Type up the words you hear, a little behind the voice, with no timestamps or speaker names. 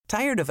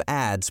Tired of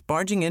ads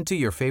barging into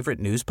your favorite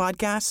news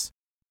podcasts?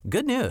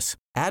 Good news.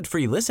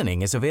 Ad-free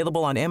listening is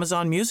available on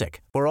Amazon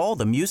Music for all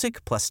the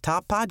music plus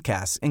top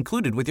podcasts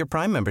included with your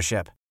Prime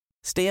membership.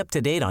 Stay up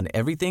to date on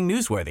everything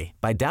newsworthy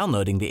by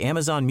downloading the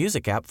Amazon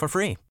Music app for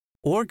free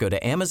or go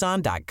to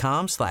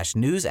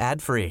amazon.com/news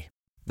ad free.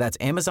 That's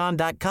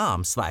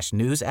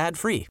amazon.com/news ad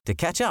free to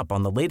catch up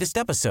on the latest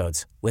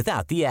episodes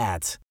without the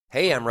ads.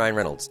 Hey, I'm Ryan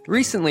Reynolds.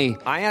 Recently,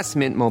 I asked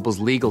Mint Mobile's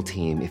legal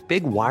team if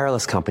big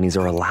wireless companies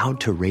are allowed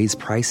to raise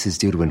prices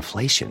due to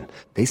inflation.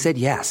 They said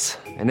yes.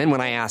 And then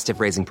when I asked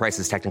if raising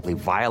prices technically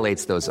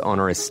violates those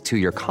onerous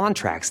two-year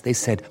contracts, they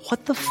said,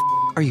 "What the f***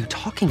 are you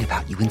talking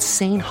about, you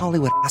insane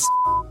Hollywood ass?"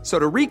 So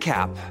to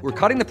recap, we're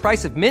cutting the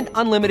price of Mint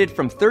Unlimited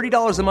from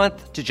 $30 a month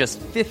to just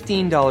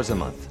 $15 a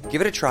month.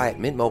 Give it a try at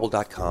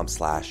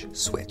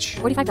mintmobile.com/switch.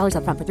 $45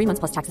 up front for 3 months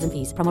plus taxes and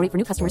fees. Promo rate for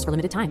new customers for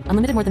limited time.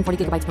 Unlimited more than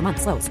 40 gigabytes per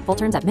month. Slows full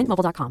terms at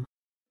mintmobile.com.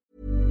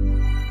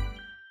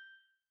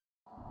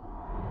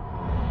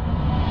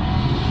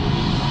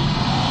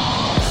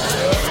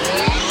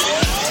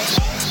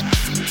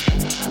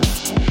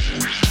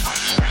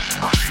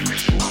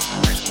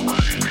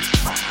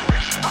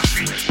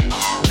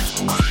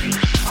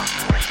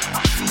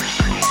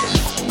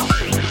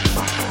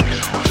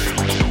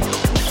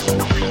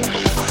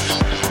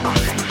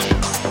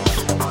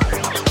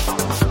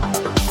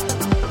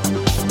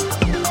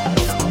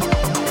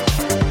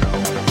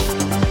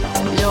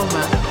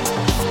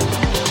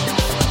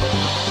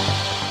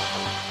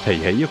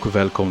 Hej och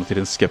välkommen till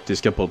den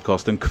skeptiska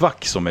podcasten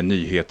Kvack som är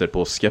nyheter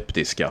på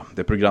skeptiska.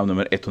 Det är program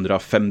nummer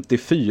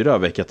 154,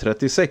 vecka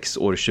 36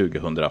 år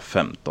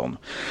 2015.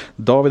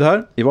 David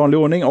här i vanlig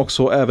ordning och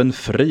så även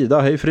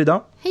Frida. Hej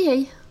Frida. Hej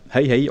hej.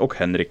 Hej hej och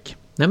Henrik.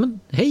 Nämen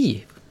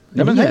hej.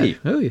 Nämen hej.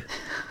 Oj.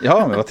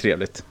 Ja men vad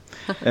trevligt.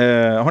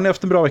 Har ni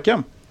haft en bra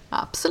vecka?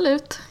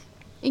 Absolut.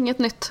 Inget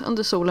nytt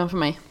under solen för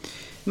mig.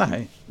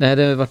 Nej, det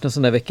har varit en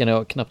sån där vecka när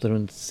jag knappt har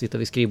hunnit sitta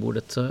vid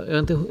skrivbordet. Så jag har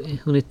inte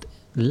hunnit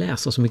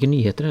läsa så mycket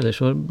nyheter eller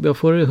så jag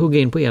får hugga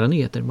in på era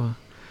nyheter bara.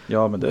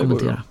 Ja, men det går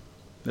bra.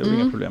 Det är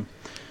inga problem.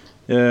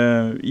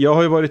 Jag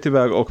har ju varit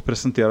iväg och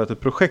presenterat ett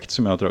projekt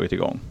som jag har dragit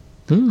igång.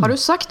 Har du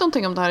sagt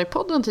någonting om det här i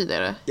podden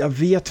tidigare? Jag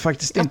vet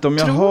faktiskt inte om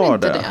jag har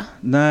inte det.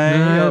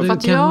 Nej, du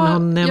kan ha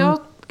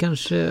nämnt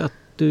kanske att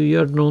du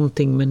gör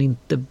någonting men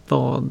inte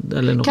vad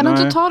eller något. Kan du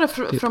inte ta det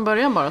från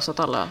början bara så att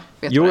alla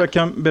vet? Jo, jag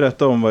kan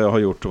berätta om vad jag har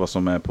gjort och vad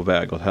som är på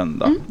väg att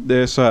hända. Det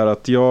är så här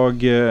att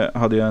jag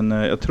hade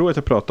jag tror att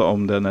jag pratade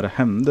om det när det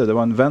hände. Det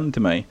var en vän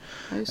till mig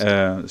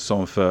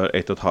som för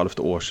 1,5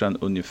 år sedan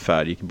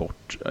ungefär gick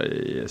bort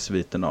i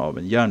sviten av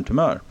en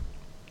hjärntumör.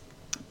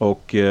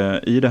 Och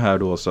i det här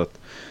då så att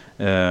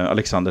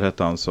Alexander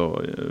hette han,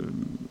 så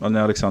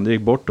när Alexander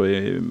gick bort då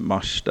i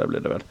mars där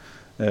blev det väl,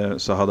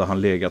 så hade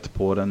han legat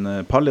på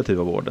den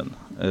palliativa vården.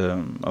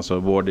 Alltså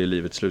vård i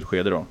livets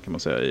slutskede då kan man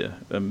säga, i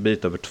en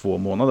bit över 2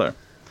 månader.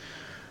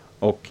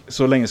 Och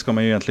så länge ska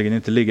man ju egentligen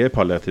inte ligga i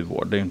palliativ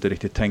vård. Det är ju inte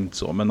riktigt tänkt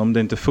så. Men om det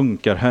inte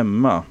funkar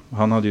hemma,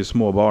 han hade ju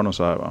småbarn och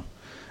så här va,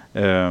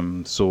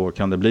 så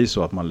kan det bli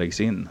så att man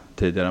läggs in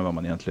tidigare än vad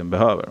man egentligen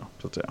behöver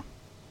så att säga.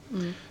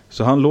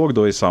 Så han låg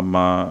då i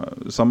samma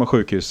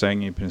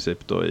sjukhussäng i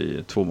princip då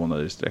i 2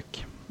 månader i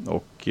sträck.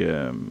 Och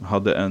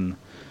hade en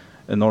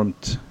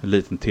enormt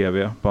liten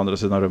tv på andra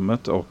sidan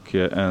rummet och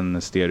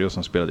en stereo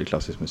som spelade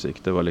klassisk musik.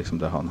 Det var liksom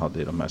det han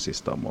hade i de här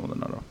sista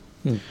månaderna då.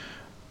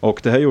 Och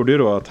det här gjorde ju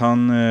då att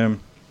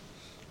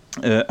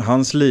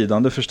hans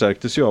lidande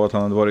förstärktes ju av att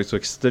han hade varit så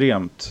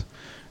extremt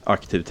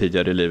aktiv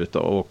tidigare i livet då,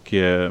 och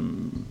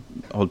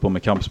hållit på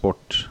med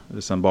kampsport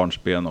sedan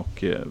barnsben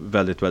och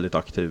väldigt, väldigt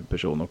aktiv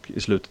person. Och i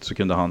slutet så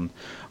kunde han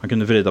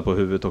kunde vrida på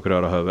huvudet och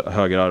röra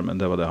högerarmen.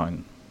 Det var det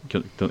han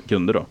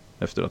kunde då,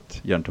 efter att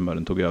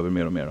hjärntumören tog över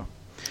mer och mer då.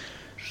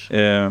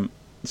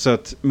 Så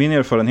att min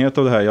erfarenhet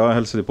av det här, jag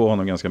hälsade på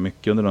honom ganska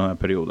mycket under den här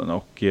perioden,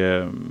 och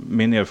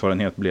min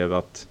erfarenhet blev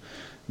att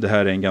det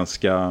här är en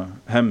ganska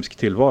hemsk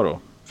tillvaro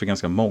för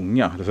ganska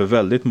många, eller för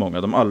väldigt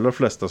många. De allra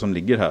flesta som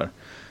ligger här,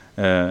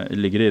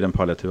 ligger i den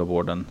palliativa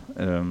vården,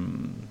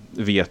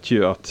 vet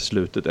ju att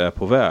slutet är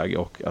på väg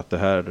och att det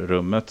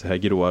här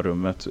gråa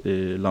rummet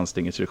i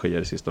landstingets regi är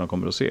det sista de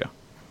kommer att se.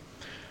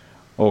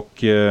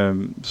 Och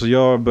så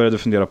jag började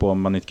fundera på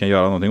om man inte kan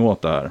göra någonting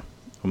åt det här.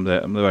 Om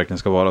det verkligen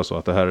ska vara så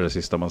att det här är det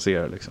sista man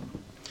ser liksom.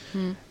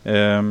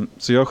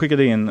 Så jag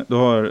skickade in, då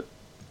har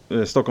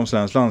Stockholms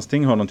läns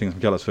landsting har någonting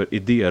som kallas för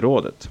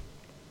idérådet.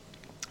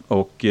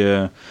 Och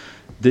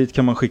dit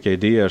kan man skicka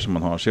idéer som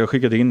man har. Så jag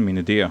skickade in min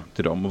idé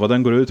till dem. Och vad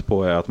den går ut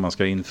på är att man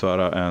ska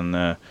införa en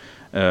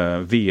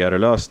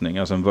VR-lösning,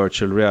 alltså en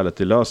virtual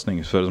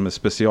reality-lösning som är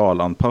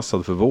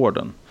specialanpassad för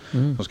vården.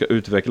 Som ska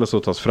utvecklas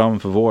och tas fram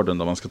för vården.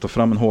 Då man ska ta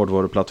fram en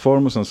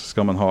hårdvaruplattform och sen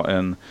ska man ha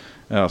en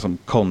som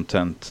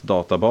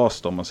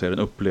content-databas, om man ser en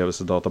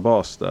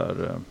upplevelsedatabas där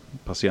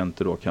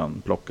patienter då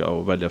kan plocka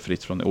och välja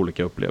fritt från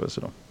olika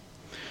upplevelser då.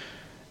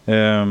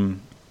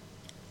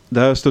 Det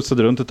här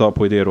studsade runt ett tag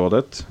på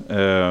idérådet.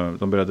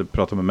 De började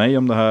prata med mig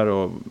om det här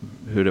och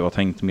hur det var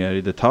tänkt mer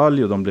i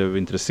detalj, och de blev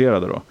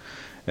intresserade då.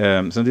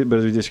 Sen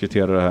började vi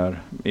diskutera det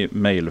här i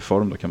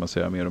mejlform då kan man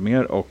säga mer och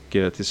mer. Och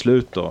till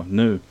slut då,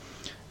 nu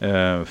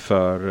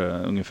för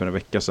ungefär en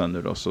vecka sedan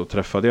nu då, så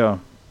träffade jag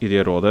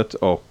idérådet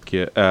och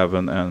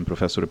även en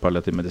professor i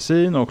palliativ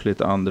medicin och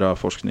lite andra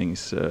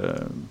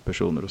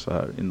forskningspersoner och så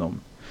här inom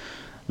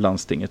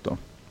landstinget då.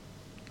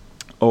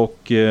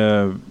 Och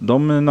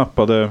de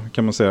nappade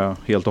kan man säga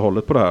helt och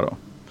hållet på det här då.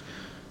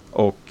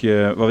 Och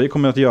vad vi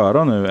kommer att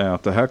göra nu är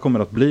att det här kommer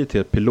att bli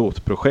till ett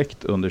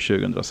pilotprojekt under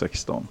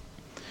 2016.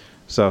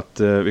 Så att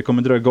vi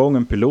kommer dra igång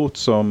en pilot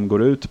som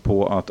går ut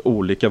på att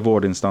olika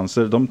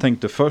vårdinstanser, de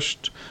tänkte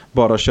först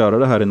bara köra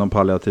det här inom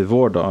palliativ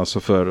vård då, alltså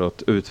för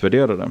att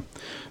utvärdera det.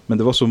 Men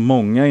det var så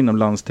många inom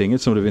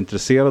landstinget som blev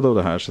intresserade av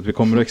det här så att vi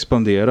kommer att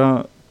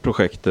expandera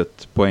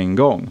projektet på en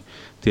gång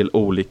till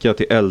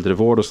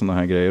äldrevård och sådana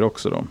här grejer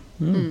också då.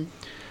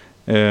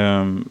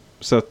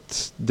 Så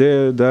att det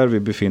är där vi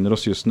befinner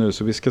oss just nu.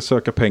 Så vi ska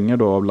söka pengar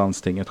då av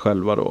landstinget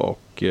själva då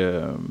och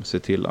se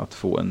till att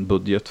få en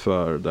budget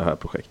för det här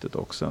projektet.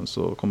 Och sen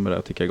så kommer det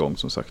att ticka igång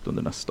som sagt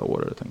under nästa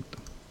år är det tänkt.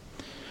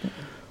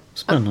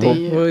 Spännande.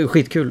 Det var ju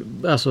skitkul.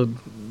 Alltså,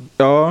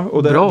 ja,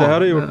 och det här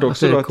har gjort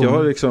också att att jag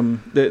har liksom,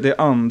 det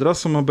är andra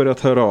som har börjat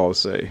höra av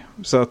sig.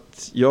 Så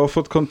att jag har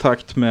fått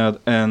kontakt med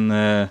en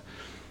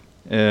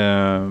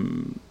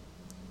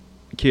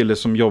kille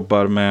som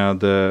jobbar med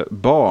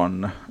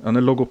barn. Han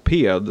är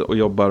logoped och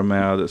jobbar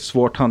med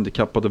svårt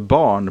handikappade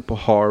barn på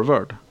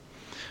Harvard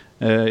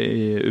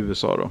i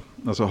USA då.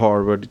 Alltså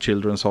Harvard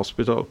Children's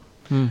Hospital.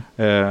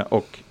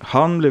 Och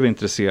han blev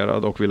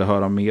intresserad och ville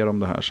höra mer om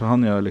det här. Så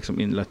han har liksom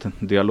inlett en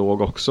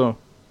dialog också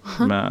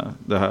med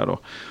det här då.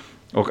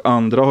 Och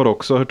andra har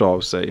också hört av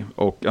sig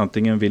och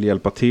antingen vill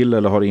hjälpa till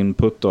eller har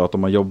input då, att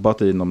de har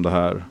jobbat inom det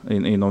här,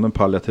 inom den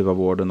palliativa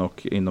vården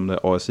och inom det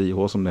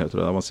ASIH som det heter,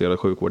 det avancerade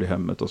sjukvård i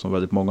hemmet och som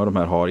väldigt många av de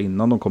här har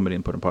innan de kommer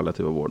in på den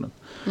palliativa vården.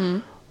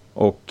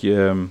 Och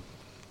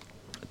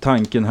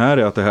tanken här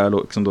är att det här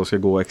liksom då ska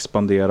gå och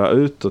expandera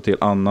ut och till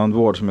annan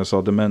vård, som jag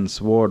sa,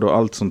 demensvård och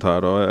allt sånt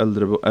här då,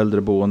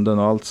 äldreboenden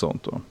och allt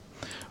sånt då.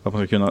 Att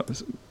man ska kunna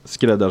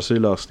skräddarsy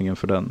lösningen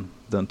för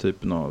den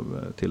typen av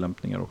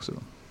tillämpningar också då.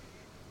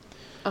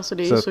 Alltså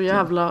det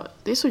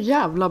är så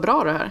jävla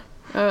bra det här.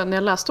 När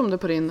jag läste om det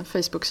på din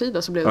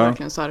Facebook-sida så blev det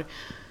verkligen så här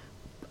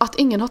att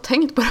ingen har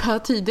tänkt på det här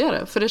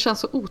tidigare. För det känns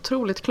så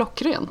otroligt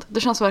klockrent.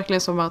 Det känns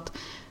verkligen som att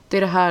det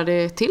är det här det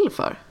är till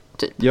för.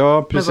 Typ.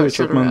 Ja, precis.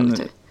 Att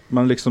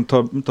man liksom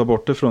tar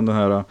bort det från det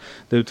här.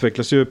 Det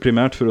utvecklas ju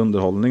primärt för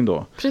underhållning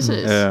då.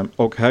 Precis.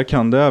 Och här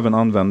kan det även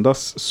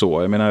användas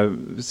så. Jag menar,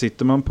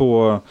 sitter man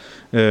på...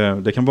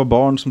 det kan vara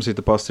barn som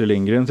sitter på Astrid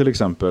Lindgren till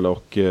exempel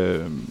och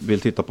vill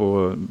titta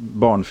på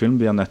barnfilm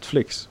via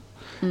Netflix.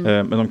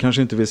 Men de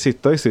kanske inte vill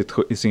sitta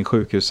i sin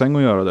sjukhussäng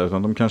och göra det,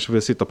 utan de kanske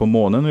vill sitta på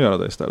månen och göra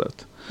det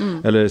istället.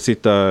 Eller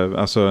sitta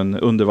alltså en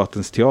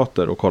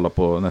undervattensteater och kolla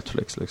på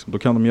Netflix. Liksom. Då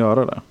kan de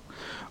göra det.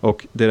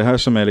 Och det är det här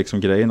som är liksom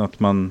grejen, att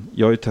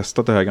jag har ju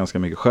testat det här ganska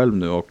mycket själv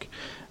nu och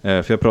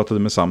för jag pratade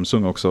med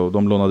Samsung också och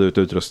de lånade ut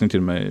utrustning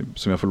till mig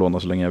som jag får låna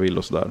så länge jag vill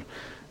och sådär.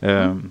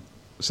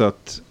 Så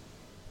att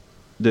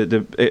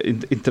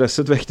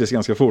intresset väcktes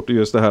ganska fort, och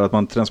just det här att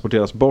man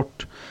transporteras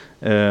bort.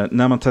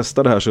 När man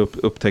testar det här så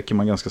upptäcker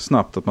man ganska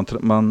snabbt att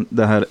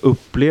det här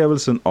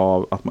upplevelsen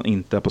av att man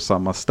inte är på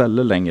samma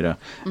ställe längre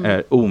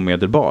är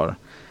omedelbar.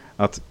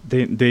 Att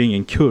det är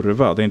ingen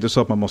kurva. Det är inte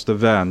så att man måste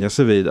vänja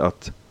sig vid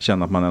att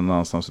känna att man är någon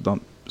annanstans. Utan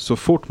så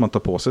fort man tar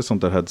på sig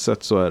sånt där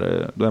headset så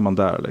då är man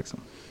där liksom.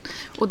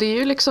 Och det är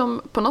ju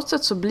liksom, på något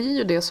sätt så blir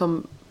ju det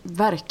som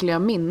verkliga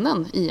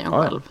minnen i en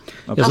själv.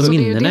 Alltså det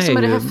är ju det som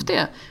är det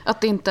häftiga.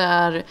 Att det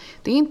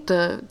är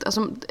inte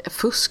alltså,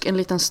 fusk en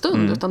liten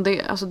stund. Utan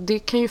det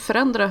kan ju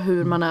förändra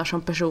hur man är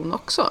som person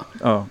också.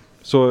 Ja.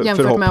 Så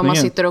jämfört med om man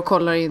sitter och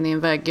kollar in i en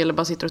vägg eller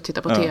bara sitter och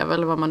tittar på tv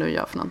eller vad man nu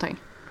gör för någonting.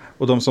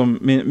 Och de som,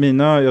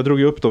 jag drog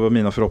ju upp då vad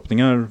mina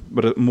förhoppningar,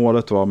 vad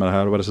målet var med det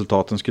här och vad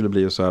resultaten skulle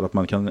bli och så här, att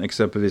man kan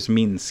exempelvis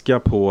minska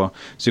på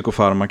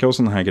psykofarmaka och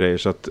sådana här grejer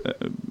så att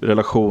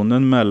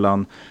relationen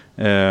mellan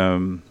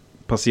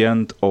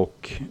patient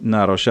och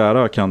nära och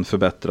kära kan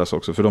förbättras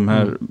också. För de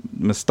här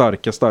med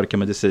starka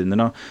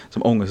medicinerna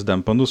som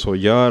ångestdämpande och så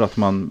gör att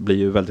man blir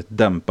ju väldigt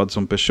dämpad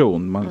som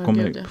person.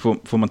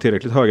 Får man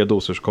tillräckligt höga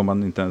doser så kommer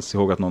man inte ens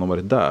ihåg att någon har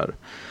varit där.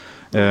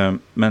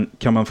 Men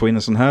kan man få in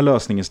en sån här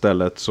lösning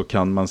istället så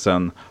kan man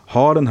sen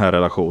ha den här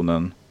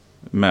relationen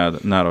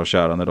med nära och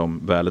kära när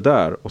de väl är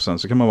där, och sen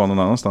så kan man vara någon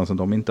annanstans än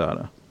de inte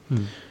är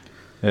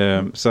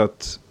det. Så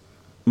att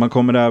man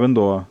kommer även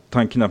då,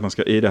 tanken är att man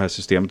ska i det här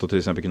systemet och till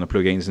exempel kunna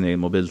plugga in sin egen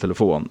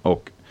mobiltelefon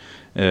och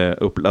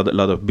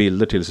ladda upp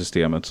bilder till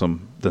systemet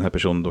som den här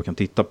personen då kan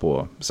titta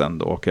på sen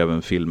då, och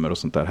även filmer och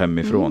sånt där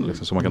hemifrån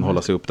liksom, så man kan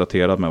hålla sig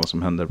uppdaterad med vad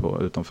som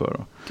händer utanför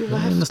då. Gud,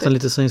 vad nästan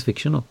lite science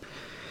fiction då.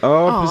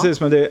 Ja,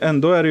 precis, men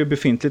ändå är det ju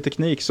befintlig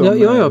teknik som...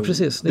 Ja,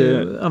 precis. Det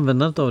är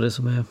användandet av det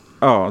som är...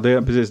 Ja, det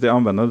är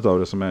användandet av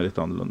det som är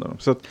lite annorlunda.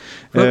 Så att,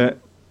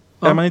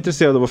 är man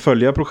intresserad av att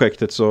följa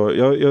projektet så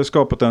jag har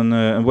skapat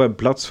en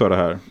webbplats för det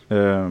här.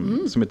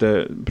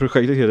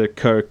 Projektet heter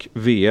Kirk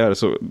VR.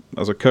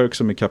 Alltså Kirk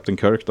som är Captain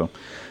Kirk då.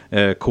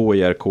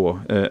 KIRK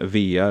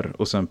VR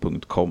och sen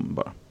 .com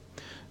bara.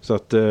 Så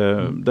att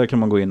där kan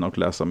man gå in och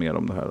läsa mer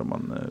om det här om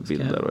man vill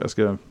där. Och jag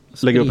ska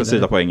lägga upp en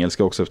sida på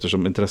engelska också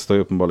eftersom intresset har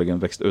uppenbarligen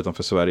växt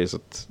utanför Sverige så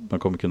att man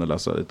kommer kunna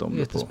läsa lite om det.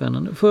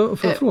 Jättespännande. Får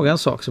jag fråga en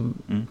sak som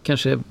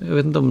kanske, jag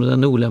vet inte om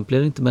den är olämplig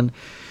eller inte, men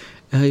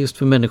just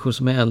för människor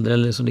som är äldre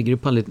eller som ligger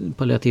i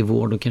palliativ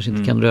vård och kanske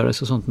inte kan röra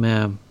sig och sånt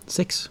med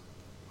sex.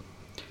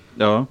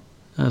 Ja.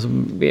 Alltså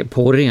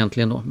porr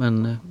egentligen då,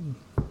 men...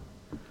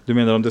 Du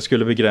menar om det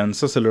skulle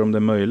begränsas eller om det är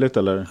möjligt?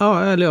 Eller?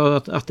 Ja, eller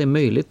att det är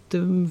möjligt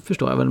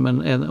förstår jag väl,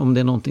 men om det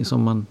är någonting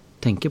som man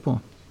tänker på.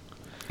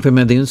 För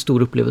men det är en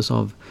stor upplevelse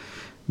av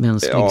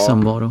mänsklig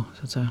samvaro,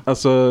 så att säga.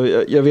 Alltså,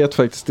 jag vet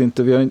faktiskt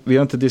inte. Vi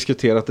har inte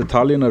diskuterat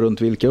detaljerna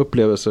runt vilka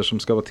upplevelser som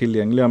ska vara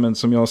tillgängliga, men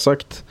som jag har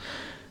sagt,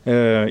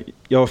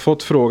 jag har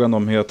fått frågan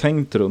om hur jag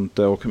tänkt runt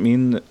det och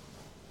min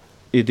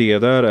idé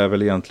där är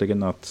väl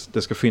egentligen att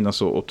det ska finnas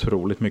så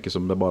otroligt mycket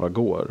som det bara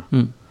går.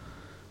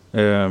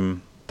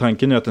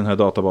 Tanken är att den här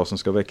databasen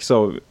ska växa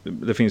och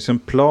det finns ju en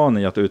plan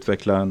i att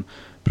utveckla en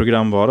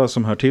programvara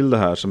som hör till det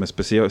här som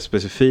är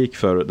specifik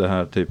för den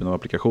här typen av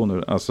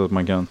applikationer. Alltså att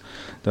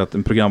det är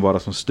en programvara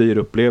som styr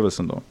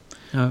upplevelsen då.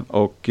 Ja.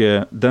 Och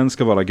den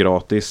ska vara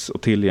gratis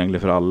och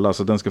tillgänglig för alla,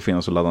 så den ska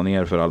finnas och ladda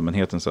ner för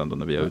allmänheten sen då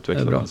när vi har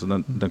utvecklat den.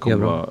 Så den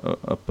kommer vara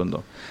öppen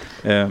då.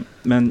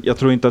 Men jag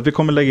tror inte att vi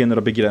kommer lägga in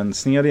några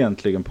begränsningar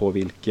egentligen på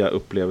vilka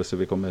upplevelser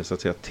vi kommer så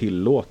att säga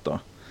tillåta.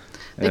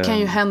 Det kan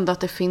ju hända att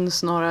det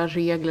finns några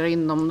regler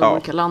inom de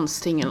olika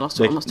landstingen eller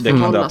så man måste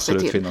förhålla sig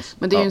till. Finnas.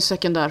 Men det är ju en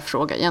sekundär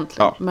fråga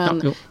egentligen. Ja.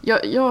 Men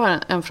jag har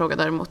en fråga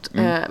däremot.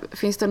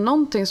 Finns det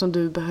någonting som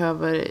du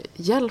behöver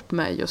hjälp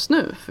med just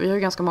nu? För vi har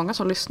ju ganska många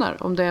som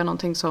lyssnar. Om det är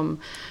någonting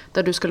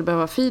där du skulle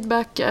behöva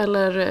feedback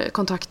eller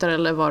kontakter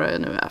eller vad det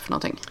nu är för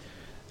någonting.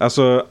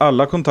 Alltså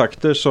alla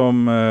kontakter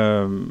som,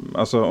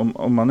 alltså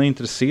om man är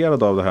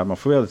intresserad av det här, man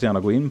får väldigt gärna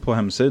gå in på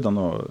hemsidan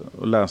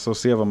och läsa och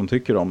se vad man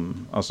tycker om,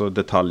 alltså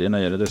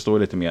detaljerna i det. Det står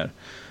lite mer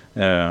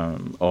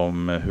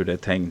om hur det är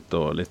tänkt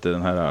och lite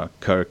den här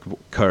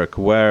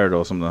Kirkware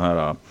då, som den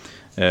här,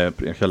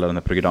 jag kallar den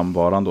här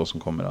programvaran då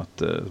som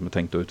är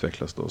tänkt att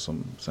utvecklas då,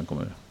 som sen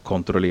kommer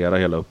kontrollera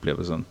hela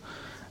upplevelsen.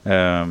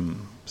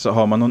 Så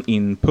har man någon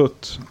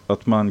input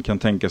att man kan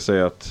tänka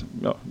sig att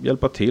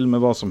hjälpa till med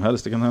vad som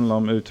helst. Det kan handla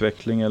om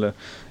utveckling eller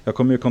jag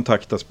kommer ju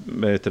kontakta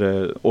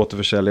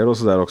återförsäljare och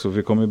sådär också.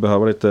 Vi kommer ju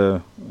behöva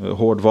lite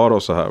hårdvara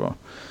och så här va.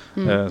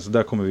 Så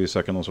där kommer vi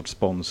söka någon sorts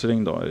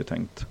sponsring då är det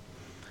tänkt.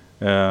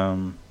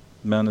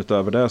 Men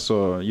utöver det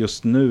så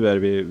just nu är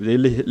det är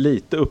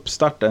lite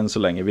uppstart än så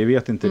länge. Vi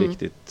vet inte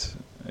riktigt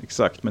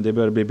exakt, men det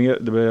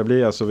börjar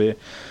bli alltså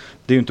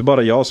det är ju inte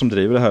bara jag som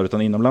driver det här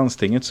utan inom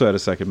landstinget så är det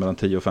säkert mellan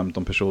 10 och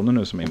 15 personer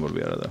nu som är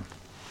involverade.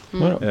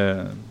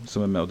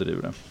 Som är med och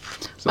driver det.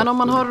 Så men om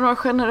man har några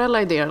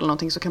generella idéer eller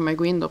någonting så kan man ju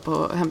gå in då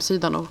på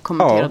hemsidan och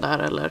kommentera där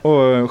eller?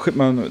 Och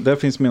där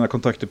finns mina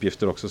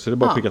kontaktuppgifter också så det är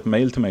bara att skicka ett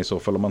mejl till mig i så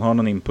fall om man har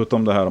någon input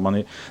om det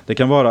här. Det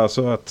kan vara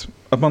så att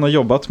man har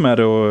jobbat med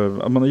det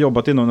och att man har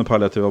jobbat inom den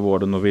palliativa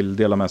vården och vill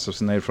dela med sig av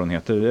sina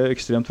erfarenheter. Det är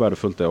extremt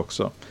värdefullt det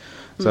också.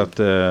 Så att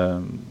det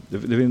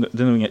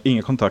är nog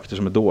inga kontakter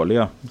som är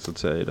dåliga så att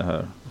säga i det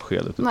här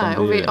skedet. Nej,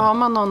 och har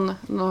man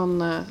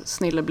någon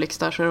snilleblixt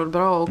där så är det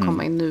bra att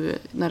komma in nu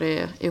när det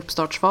är i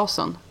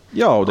uppstartsfasen.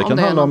 Ja, och det kan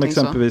handla om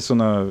exempelvis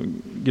sådana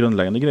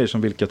grundläggande grejer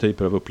som vilka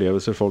typer av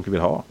upplevelser folk vill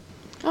ha.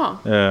 Ja.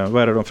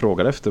 Vad är det de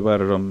frågar efter? Vad är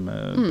det de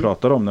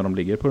pratar om när de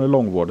ligger på den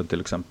långvården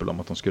till exempel om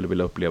att de skulle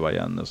vilja uppleva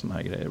igen och sådana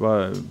här grejer.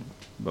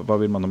 Vad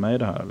vill man ha med i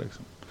det här?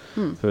 Liksom?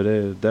 För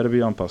där är vi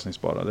ju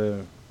anpassningsbara.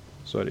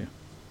 Så är det ju.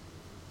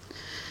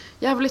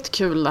 Jävligt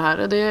kul det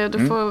här.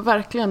 Du får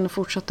verkligen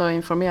fortsätta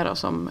informera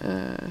oss om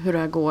hur det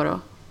här går och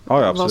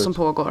vad som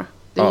pågår.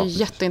 Det är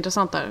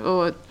jätteintressant där.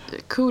 Och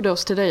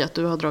kudos till dig att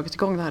du har dragit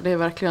igång det här. Det är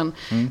verkligen,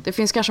 det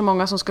finns kanske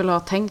många som skulle ha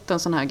tänkt en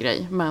sån här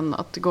grej. Men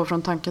att gå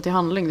från tanke till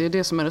handling, det är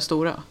det som är det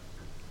stora.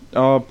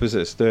 Ja,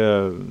 precis. Det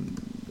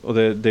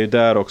är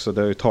där också.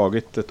 Det har ju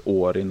tagit ett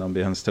år innan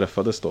vi ens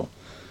träffades då.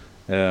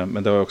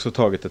 Men det har också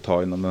tagit ett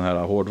tag innan den här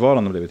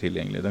hårdvaran har blivit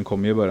tillgänglig. Den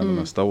kommer ju början av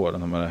nästa år,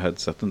 den här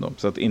headseten då.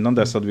 Så att innan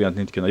dess hade vi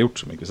egentligen inte kunnat gjort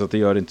så mycket. Så att det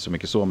gör inte så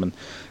mycket så. Men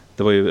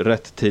det var ju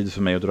rätt tid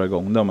för mig att dra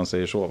igång det om man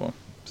säger så. Va?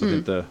 Så att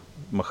inte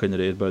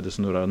maskineriet började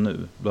snurra nu.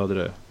 Då hade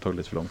det tagit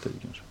lite för lång tid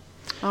kanske.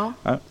 Ja.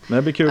 Men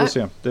det blir kul att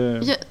se.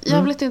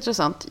 Jävligt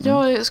intressant.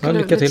 Jag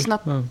skulle lite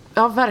snabbt...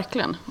 Ja,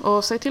 verkligen.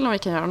 Och säg till om vi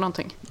kan göra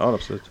någonting. Ja,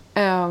 absolut.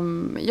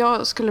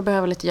 Jag skulle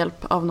behöva lite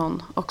hjälp av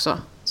någon också.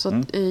 Så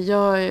att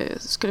jag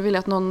skulle vilja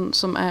att någon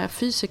som är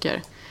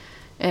fysiker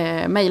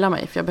mejlar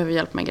mig för jag behöver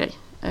hjälp med en grej.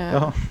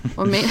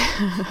 Och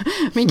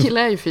min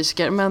kille är ju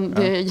fysiker men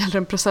det gäller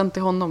en present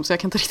till honom så jag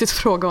kan inte riktigt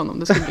fråga honom,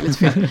 det skulle bli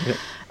lite fel.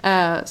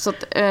 Så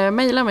att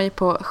mejla mig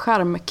på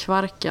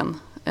skärmkvarken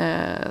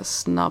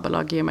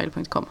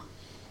 @gmail.com.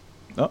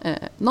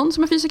 Någon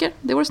som är fysiker,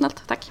 det vore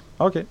snällt, tack.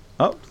 Okej,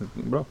 ja,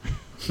 bra.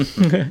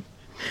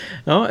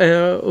 Ja,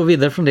 och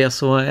vidare från det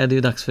så är det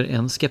ju dags för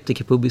en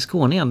skeptikerpub i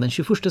Skåne igen. Den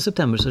 21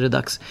 september så är det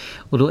dags.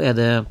 Och då är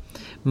det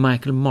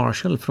Michael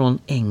Marshall från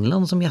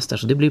England som gästar.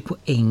 Så det blir på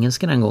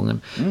engelska den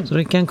gången. Så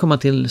det kan komma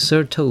till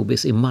Sir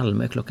Tobis i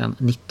Malmö klockan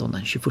 19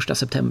 den 21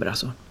 september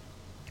alltså.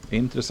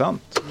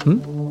 Intressant.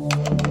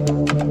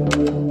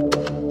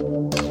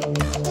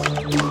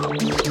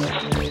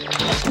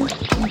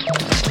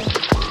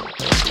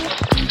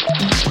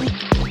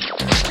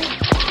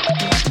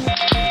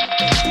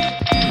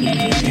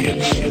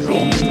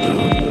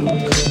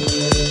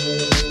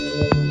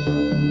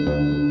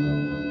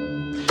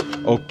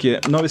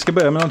 Och vi ska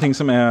börja med någonting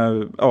som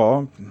är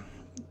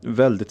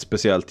väldigt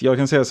speciellt. Jag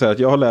kan säga så här att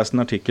jag har läst en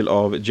artikel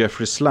av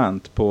Jeffrey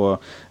Slant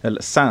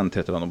eller Sant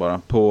heter han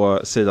bara,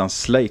 på sidan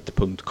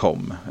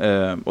slate.com.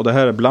 Och det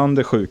här är bland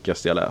det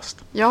sjukaste jag läst.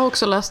 Jag har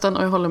också läst den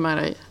och jag håller med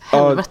dig.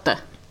 Helvete.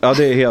 Ja,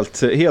 det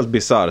är helt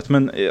bizarrt.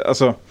 Men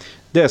alltså,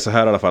 det är så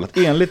här i alla fall att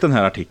enligt den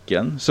här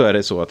artikeln så är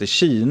det så att i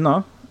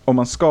Kina, om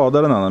man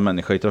skadar en annan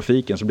människa i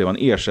trafiken så blir man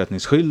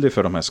ersättningsskyldig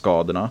för de här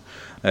skadorna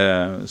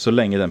så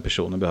länge den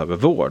personen behöver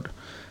vård.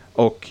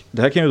 Och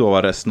det här kan ju då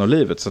vara resten av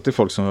livet, så att det är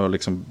folk som har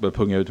liksom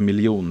pungat ut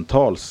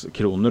miljontals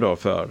kronor då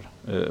för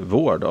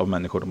vård av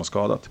människor de har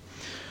skadat.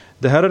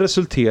 Det här har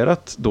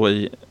resulterat då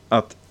i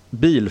att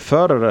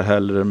bilförare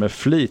hellre med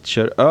flit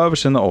kör över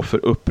sina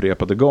offer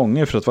upprepade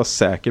gånger för att vara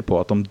säker på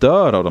att de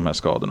dör av de här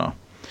skadorna.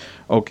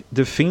 Och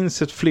det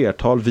finns ett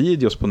flertal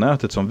videos på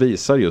nätet som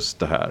visar just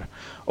det här.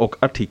 Och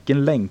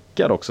artikeln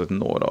länkar också till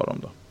några av dem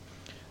då.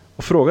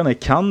 Och frågan är,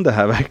 kan det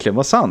här verkligen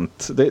vara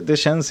sant? Det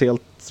känns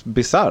helt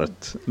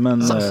bizarrt.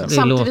 Men,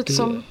 samtidigt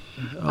som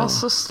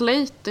alltså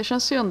Slate, det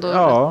känns ju ändå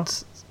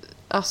rätt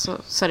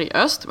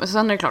seriöst. Men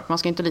sen är det klart, man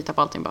ska inte lita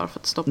på allting bara för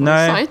att stå på en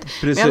sajt.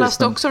 Precis, men jag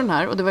läste också den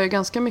här och det var ju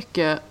ganska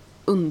mycket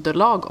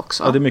underlag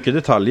också. Ja, det är mycket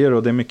detaljer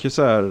och det är mycket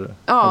så här.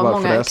 Ja,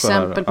 många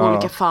exempel på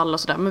olika fall och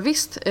sådär. Men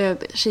visst,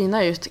 Kina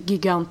är ju ett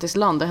gigantiskt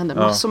land. Det händer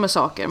massor med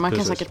saker. Man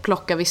kan säkert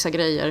plocka vissa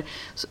grejer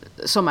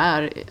som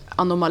är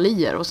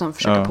anomalier och sen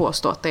försöka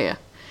påstå att det är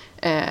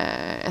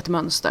ett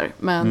mönster.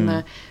 Men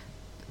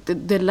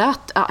det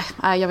lät,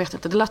 jag vet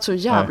inte, det lät så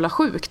jävla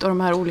sjukt. Och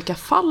de här olika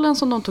fallen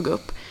som de tog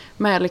upp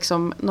med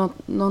liksom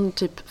någon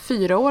typ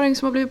 4-åring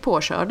som har blivit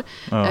påkörd,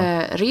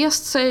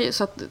 rest sig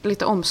så att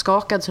lite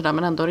omskakad sådär,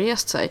 men ändå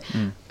rest sig.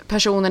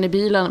 Personen i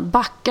bilen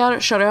backar,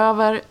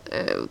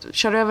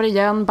 kör över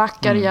igen,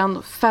 backar igen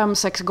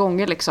 5-6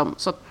 gånger liksom,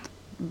 så att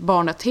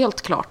barnet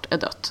helt klart är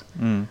dött.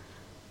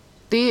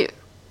 Det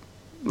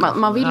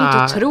man vill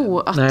inte tro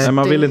att nej,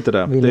 man vill inte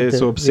det. Det är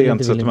så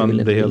sent så att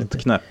det är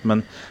helt knäpp.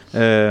 Men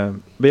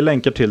vi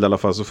länkar till det i alla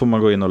fall, så får man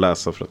gå in och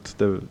läsa för att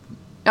det.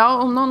 Ja,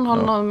 om någon har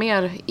någon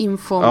mer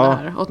info om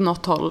där åt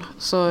något håll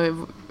så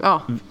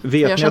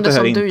vet jag kände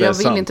som du, jag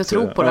vill inte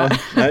tro på det här.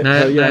 Nej,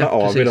 hör gärna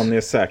av er om ni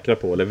är säkra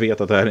på eller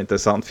vet att det här inte är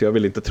sant, för jag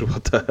vill inte tro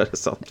att det här är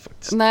sant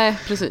faktiskt. Nej,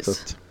 precis. Så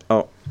att,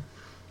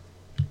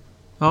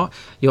 Ja,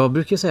 jag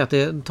brukar säga att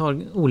det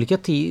tar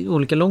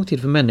olika lång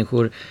tid för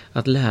människor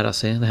att lära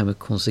sig det här med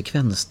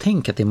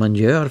konsekvenstänk, att det man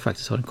gör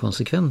faktiskt har en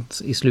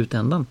konsekvens i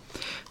slutändan.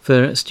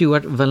 För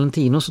Stuart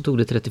Valentino så tog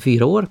det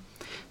 34 år.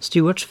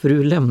 Stuarts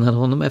fru lämnade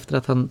honom efter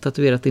att han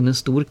tatuerat in en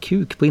stor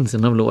kuk på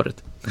insidan av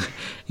låret.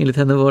 Enligt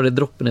henne var det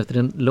droppen efter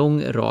en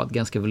lång rad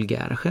ganska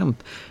vulgära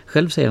skämt.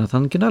 Själv säger han att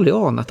han kunde aldrig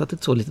anat att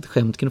ett så litet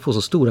skämt kunde få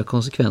så stora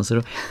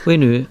konsekvenser och är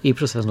nu i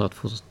processen att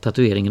få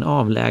tatueringen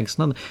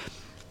avlägsnad.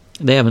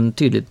 Det är även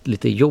tydligt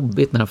lite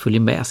jobbigt när han följer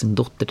med sin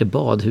dotter till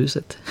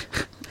badhuset.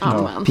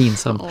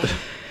 Pinsamt.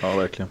 Ja,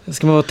 verkligen.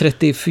 Ska man vara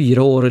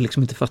 34 år och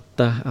liksom inte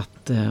fatta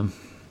att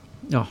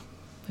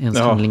ens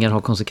handlingar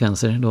har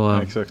konsekvenser. Då.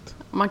 Ja, exakt.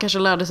 Man kanske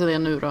lärde sig det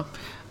nu då.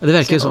 Ja, det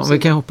verkar ju så. Vi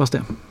kan hoppas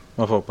det.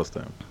 Man får hoppas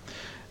det.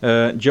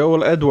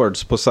 Joel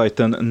Edwards på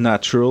sajten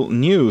Natural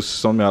News,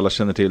 som jag alla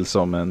känner till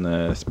som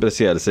en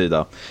speciell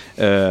sida,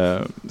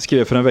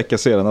 skrev för en vecka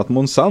sedan att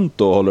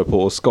Monsanto håller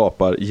på och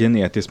skapar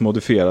genetiskt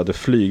modifierade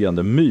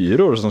flygande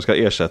myror som ska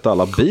ersätta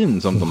alla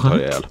bin som de tar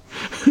ihjäl.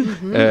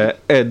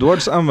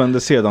 Edwards använder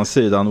sedan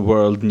sidan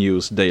World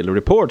News Daily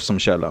Report som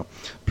källa.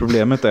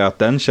 Problemet är att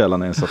den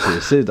källan är en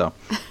satirsida.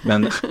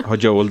 Men har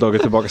Joel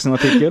dragit tillbaka sin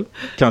artikel?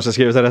 Kanske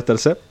skrivit en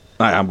rättelse?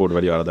 Nej, han borde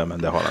väl göra det,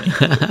 men det har han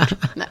inte gjort.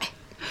 Nej.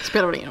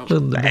 Spelar väl ingen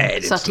roll.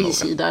 Nej,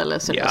 satirsida eller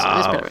seriös,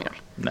 det spelar ingen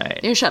roll. Nej. Det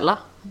är ju en källa,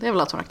 det är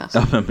väl att som räknas.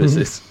 Ja, men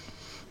precis.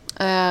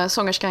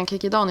 Sångerskan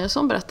Kiki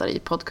Danielsson berättar i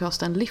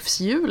podcasten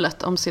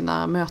Livshjulet om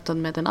sina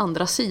möten med den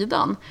andra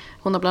sidan.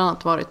 Hon har bland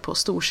annat varit på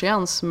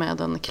storseans med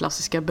den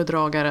klassiska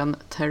bedragaren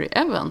Terry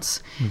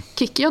Evans.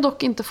 Kiki har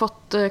dock inte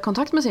fått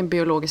kontakt med sin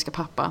biologiska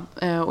pappa.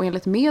 Och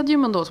enligt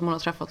mediumen då som hon har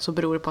träffat så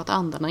beror det på att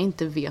andarna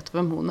inte vet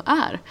vem hon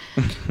är.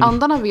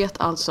 Andarna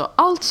vet alltså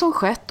allt som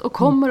skett och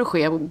kommer att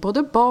ske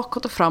både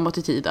bakåt och framåt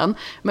i tiden.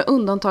 Med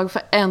undantag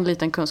för en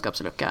liten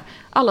kunskapslucka.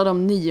 Alla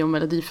de 9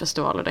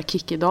 melodifestivaler där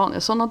Kiki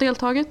Danielsson har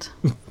deltagit.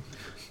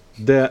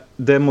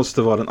 Det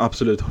måste vara den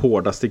absolut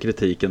hårdaste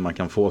kritiken man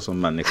kan få som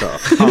människa.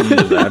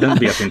 Andevärlden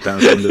vet inte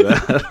ens vem du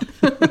är.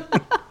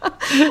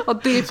 Ja,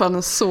 det är fan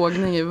en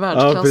sågning i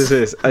världsklass. Ja,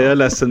 precis. Jag är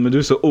ledsen, men du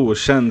är så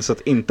okänd så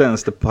att inte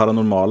ens det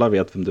paranormala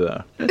vet vem du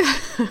är.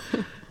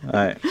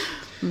 Nej.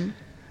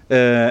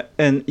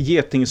 En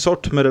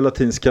getingsort med det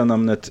latinska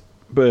namnet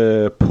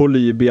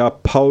Polybia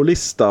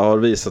paulista har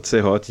visat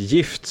sig ha ett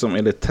gift som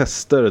enligt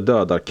tester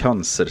dödar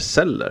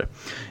cancerceller.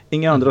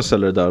 Inga andra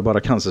celler dör, bara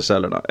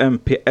cancercellerna.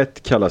 MP1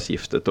 kallas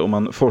giftet och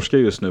man forskar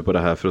just nu på det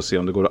här för att se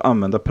om det går att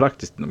använda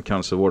praktiskt inom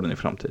cancervården i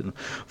framtiden.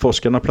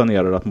 Forskarna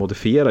planerar att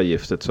modifiera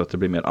giftet så att det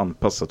blir mer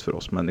anpassat för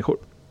oss människor.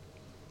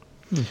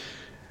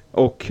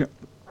 Och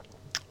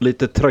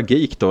lite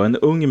tragik då. En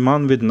ung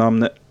man vid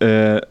namn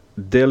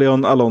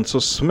DeLeon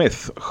Alonso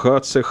Smith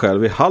sköt sig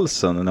själv i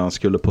halsen när han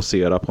skulle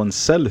posera på en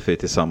selfie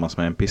tillsammans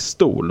med en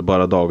pistol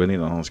bara dagen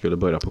innan han skulle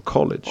börja på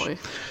college. Oj.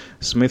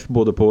 Smith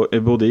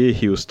bodde i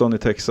Houston i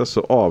Texas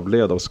och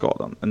avled av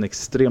skadan. En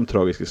extremt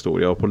tragisk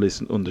historia och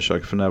polisen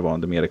undersöker för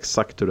närvarande mer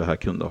exakt hur det här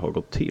kunde ha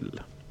gått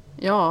till.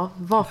 Ja,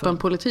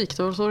 vapenpolitik,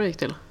 det var så det gick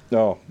till.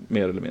 Ja,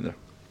 mer eller mindre.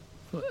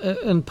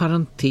 En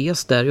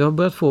parentes där. Jag har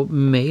börjat få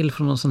mejl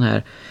från någon sån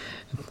här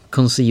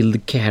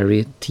concealed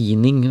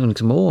carry-tidning och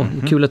liksom,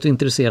 kul att du är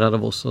intresserad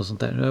av oss och sånt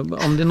där.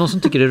 Om det är någon som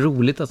tycker det är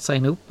roligt att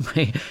signa upp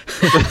mig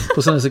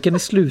på sådana så kan ni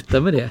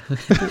sluta med det.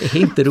 Det är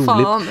inte roligt.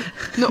 Fan,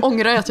 nu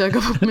ångrar jag att jag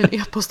gav upp min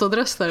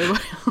e-postadress där i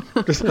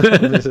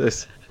början.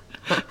 Precis.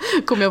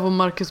 Kommer jag på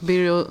Marcus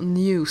Birro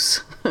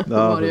News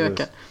varje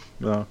vecka.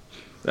 Ja,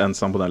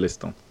 ensam på den här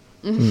listan.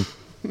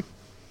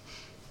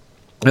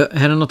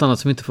 Här är något annat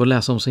som vi inte får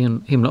läsa om så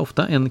himla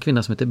ofta. En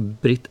kvinna som heter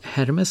Britt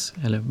Hermes,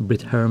 eller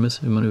Britt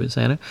Hermes hur man nu vill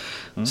säga det,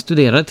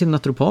 studerade till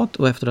naturopat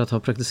och efter att ha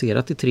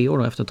praktiserat i 3 år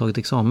och efter att ha tagit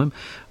examen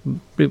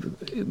blev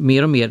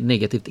mer och mer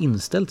negativt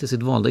inställd till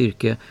sitt valda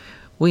yrke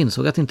och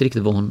insåg att det inte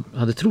riktigt vad hon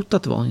hade trott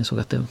att det var. Insåg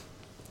att det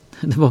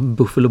var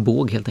buffel och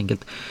båg helt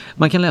enkelt.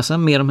 Man kan läsa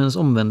mer om hennes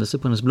omvändelse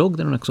på hennes blogg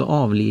där hon också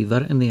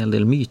avlivar en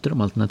del myter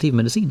om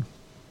alternativmedicin.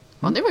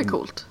 Ja, det var ju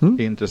coolt.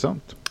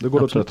 Intressant. Det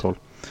går åt rätt håll.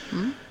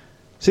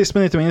 Sist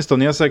men inte minst då,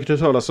 ni har säkert hört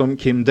talas om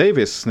Kim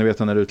Davis, ni vet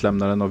den här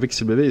utlämnaren av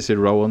vigselbevis i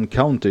Rowan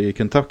County i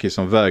Kentucky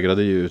som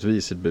vägrade ge ut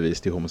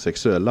vigselbevis till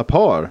homosexuella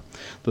par.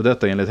 Då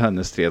detta enligt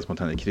henne stred mot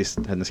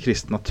hennes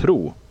kristna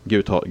tro.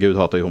 Gud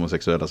hatar ju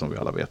homosexuella som vi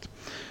alla vet.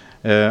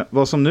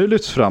 Vad som nu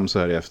lyfts fram så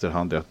här i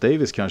efterhand är att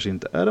Davis kanske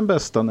inte är den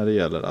bästa när det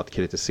gäller att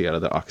kritisera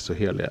det ack så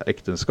heliga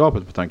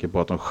äktenskapet med tanke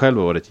på att hon själv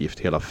har varit gift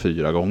hela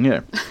 4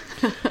 gånger.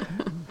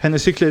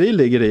 Hennes cykleri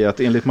ligger i att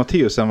enligt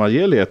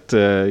Matteusevangeliet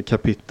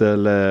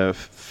kapitel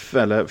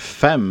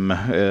 5,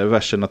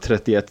 verserna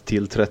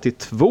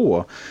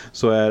 31-32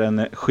 så är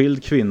en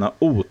skild kvinna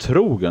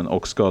otrogen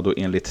och ska då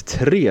enligt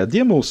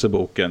 3:e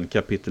Moseboken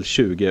kapitel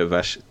 20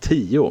 vers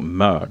 10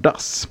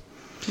 mördas.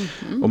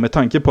 Och med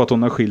tanke på att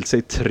hon har skilt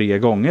sig 3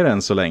 gånger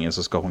än så länge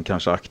så ska hon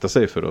kanske akta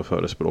sig för att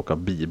förespråka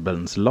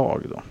Bibelns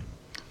lag då.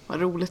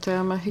 Vad roligt det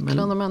är med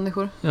hycklande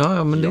människor.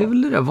 Ja, men det är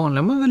väl det där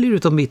vanliga. Man väljer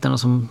ut de bitarna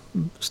som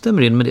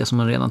stämmer in med det som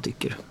man redan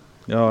tycker.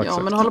 Ja, exakt.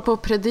 Ja, men hålla på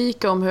att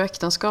predika om hur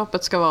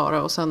äktenskapet ska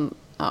vara och sen,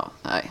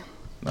 nej.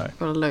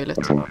 Det var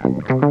löjligt.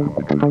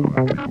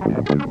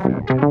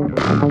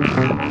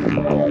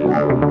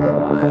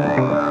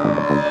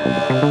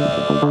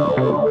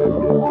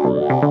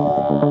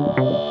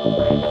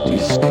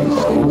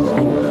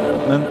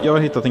 Men jag har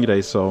hittat en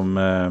grej som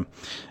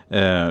det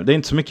är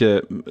inte så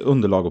mycket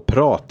underlag att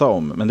prata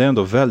om, men det är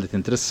ändå väldigt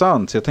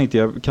intressant. Så jag tänkte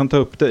jag kan ta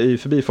upp det i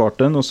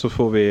förbifarten och så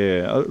får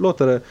vi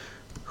låta det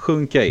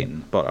sjunka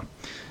in bara.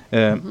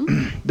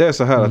 Det är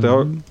så här att det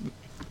har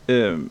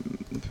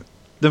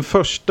den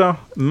första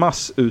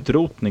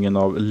massutrotningen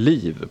av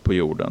liv på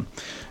jorden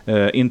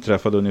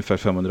inträffade ungefär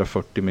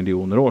 540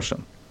 miljoner år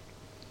sedan.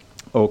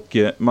 Och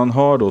man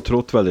har då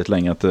trott väldigt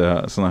länge att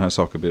sådana här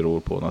saker beror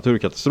på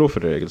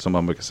naturkatastrofer i regel, som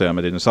man brukar säga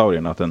med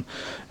dinosaurierna, att en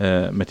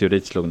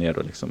meteorit slog ner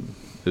och liksom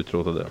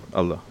utrotade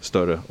alla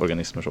större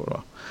organismer. Så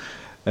då.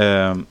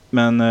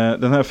 Men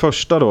den här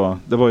första då,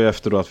 det var ju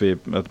efter då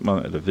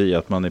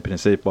att man i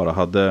princip bara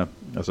hade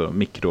alltså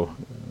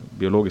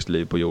mikrobiologiskt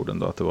liv på jorden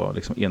då, att det var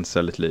liksom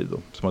encelligt liv då,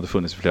 som hade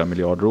funnits i flera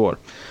miljarder år.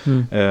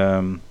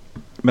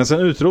 Men sen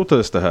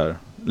utrotades det här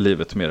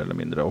livet mer eller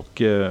mindre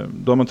och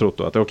då har man trott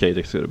då att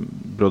det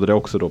berodde det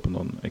också då på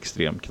någon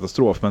extrem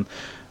katastrof, men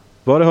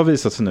vad det har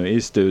visat sig nu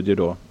i studier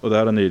då, och det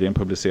här har nyligen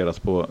publicerats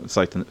på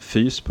sajten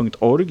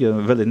fys.org,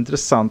 en väldigt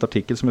intressant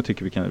artikel som jag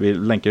tycker vi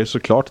länkar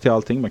såklart till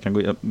allting, man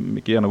kan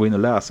mycket gärna gå in och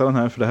läsa den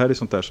här, för det här är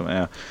sånt där som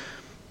är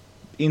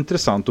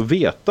intressant att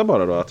veta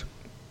bara då, att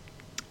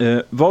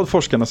vad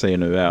forskarna säger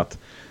nu är att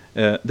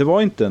det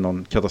var inte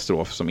någon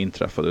katastrof som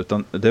inträffade,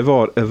 utan det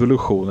var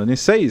evolutionen i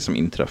sig som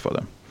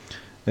inträffade.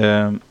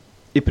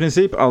 I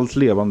princip allt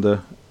levande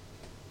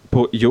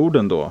på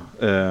jorden då,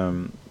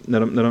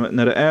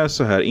 när det är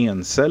så här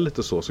encelligt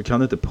och så kan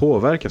det inte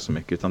påverka så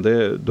mycket, utan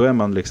då är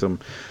man liksom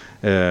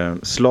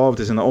slav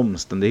till sina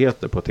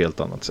omständigheter på ett helt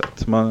annat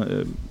sätt.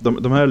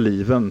 De här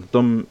liven,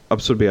 de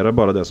absorberar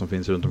bara det som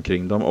finns runt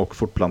omkring dem och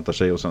fortplantar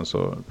sig, och sen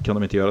så kan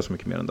de inte göra så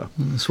mycket mer än det.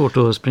 Svårt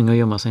att springa och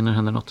gömma sig när det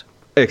händer något.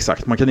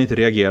 Exakt, man kan inte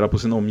reagera på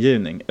sin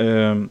omgivning.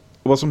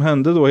 Och vad som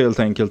hände då helt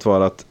enkelt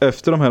var att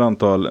efter de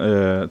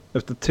här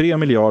efter 3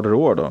 miljarder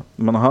år då,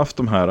 man har haft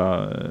de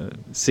här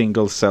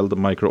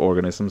single-celled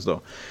microorganisms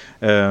då,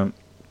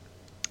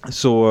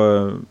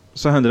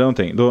 så hände det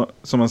någonting. Då,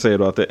 som man säger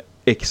då, att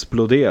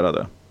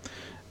exploderade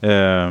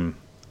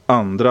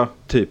andra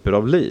typer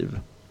av liv.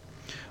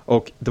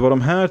 Och det var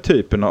de här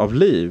typerna av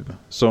liv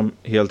som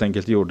helt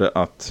enkelt gjorde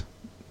att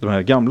de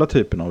här gamla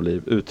typerna av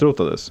liv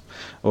utrotades.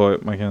 Och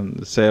man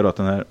kan säga då att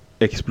den här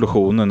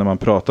explosionen, när man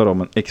pratar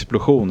om en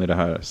explosion i det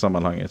här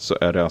sammanhanget, så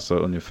är det alltså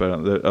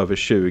ungefär över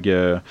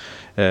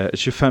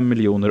 25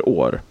 miljoner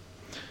år.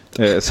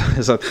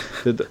 Så att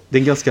det är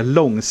en ganska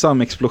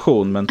långsam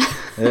explosion, men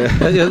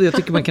jag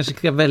tycker man kanske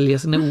ska välja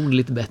sina ord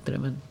lite bättre.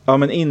 Men... Ja,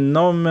 men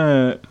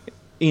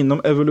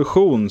inom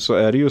evolution så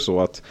är det ju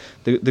så att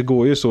det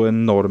går ju så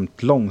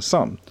enormt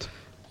långsamt.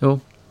 Jo.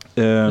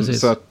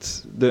 Så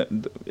att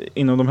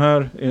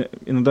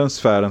inom den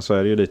sfären så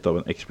är det ju lite av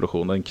en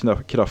explosion, en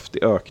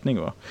kraftig ökning,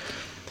 va?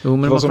 Jo,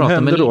 men man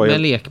pratar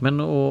med lekmän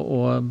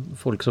och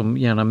folk som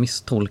gärna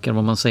misstolkar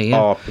vad man säger.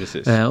 Ja,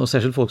 precis. Och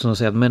särskilt folk som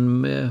säger att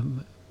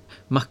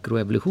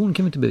makroevolution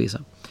kan vi inte bevisa.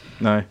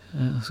 Nej.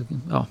 Så,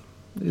 ja.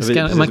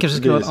 Man kanske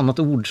ska ha ett annat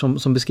ord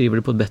som beskriver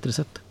det på ett bättre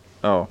sätt.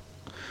 Ja.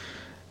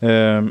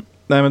 Nej,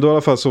 men då i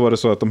alla fall så var det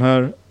så att de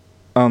här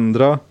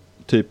andra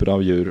typer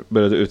av djur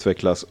började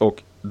utvecklas,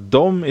 och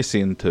de i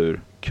sin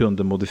tur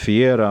kunde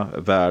modifiera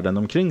världen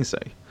omkring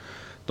sig.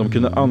 De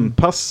kunde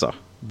anpassa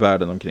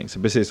världen omkring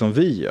sig, precis som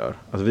vi gör.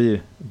 Att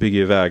vi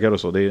bygger vägar och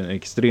så, det är en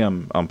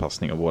extrem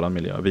anpassning av våran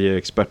miljö. Vi är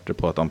experter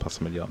på att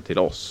anpassa miljön till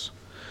oss.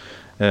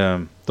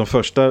 De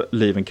första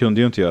liven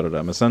kunde ju inte göra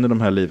det, men sen när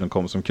de här liven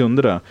kom som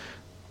kunde det,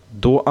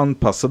 då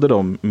anpassade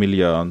de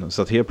miljön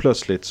så att helt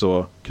plötsligt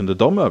så kunde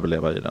de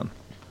överleva i den.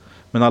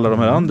 Men alla de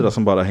här andra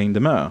som bara hängde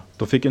med,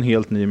 de fick en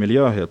helt ny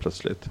miljö helt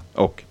plötsligt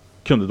och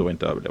kunde då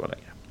inte överleva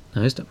längre.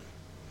 Ja, just det.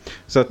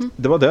 Så att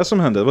det var det som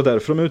hände, det var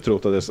därför de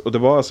utrotades, och det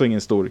var alltså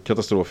ingen stor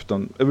katastrof,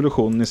 utan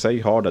evolutionen i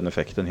sig har den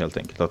effekten helt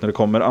enkelt, att när det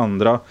kommer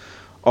andra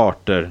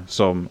arter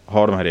som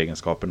har de här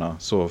egenskaperna,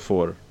 så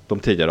får de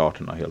tidigare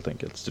arterna helt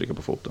enkelt stryka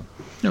på foten.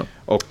 Ja.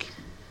 Och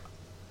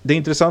det är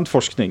intressant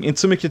forskning,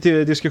 inte så mycket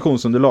till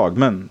diskussionsunderlag,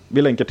 men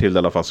vi länkar till det i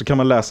alla fall, så kan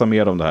man läsa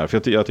mer om det här,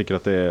 för jag tycker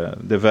att det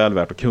är väl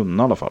värt att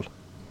kunna i alla fall.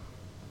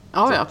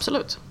 Ja,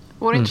 absolut.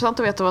 Vore intressant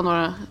att veta vad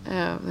några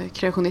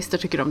kreationister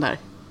tycker om det här.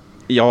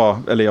 Ja,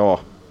 eller ja.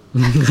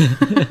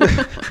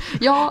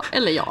 Ja,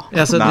 eller ja.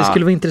 Alltså, det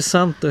skulle vara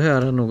intressant att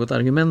höra något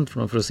argument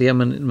från dem för att se,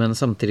 men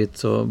samtidigt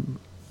så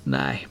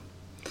nej.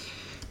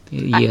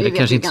 Det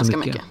kanske inte så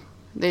mycket.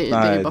 Det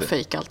är ju bara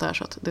fake allt det här,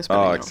 så att det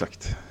spelar ingen roll. Ja,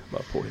 exakt.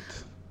 Bara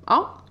påhitt.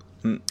 Ja.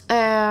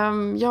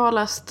 Jag har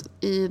läst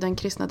i den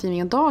kristna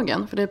tidningen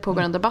Dagen, för det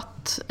pågår en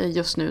debatt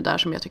just nu där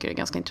som jag tycker är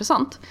ganska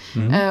intressant.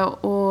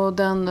 Och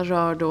den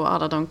rör då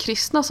alla de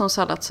kristna som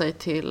sällat sig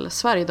till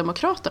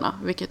Sverigedemokraterna,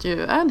 vilket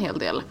ju är en hel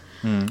del.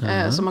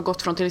 Som har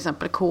gått från till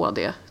exempel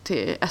KD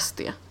till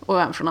SD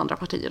och även från andra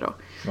partier då.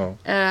 Ja.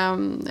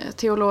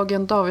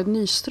 Teologen David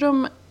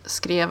Nyström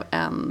skrev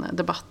en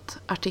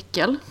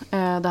debattartikel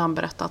där han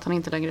berättade att han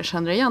inte längre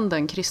känner igen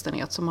den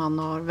kristenhet som han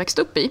har växt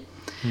upp i.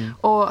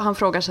 Och han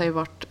frågar sig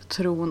vart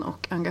tron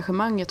och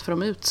engagemanget för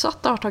de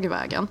utsatta har tagit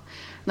vägen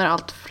när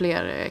allt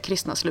fler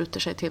kristna sluter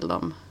sig till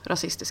de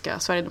rasistiska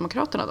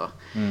Sverigedemokraterna då.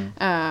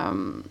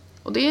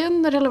 Och det är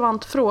en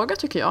relevant fråga,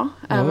 tycker jag,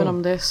 även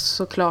om det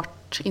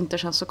såklart inte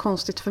känns så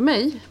konstigt för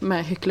mig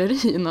med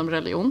hyckleri inom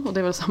religion, och det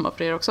är väl samma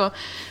för er också.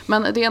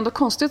 Men det är ändå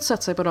konstigt att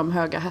sätta sig på de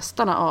höga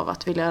hästarna av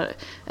att vilja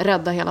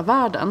rädda hela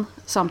världen,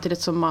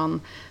 samtidigt som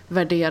man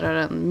värderar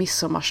en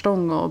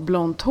midsommarstång och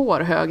blont hår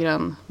högre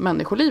än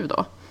människoliv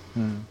då.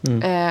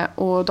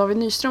 Och David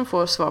Nyström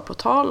får svar på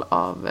tal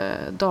av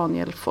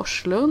Daniel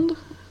Forslund,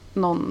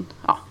 någon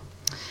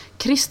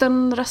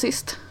kristen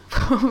rasist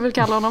får man väl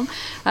kalla honom.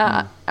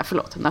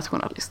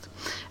 Nationalist.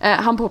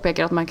 Han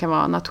påpekar att man kan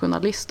vara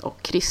nationalist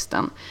och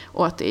kristen,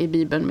 och att det i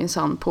Bibeln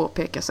minsann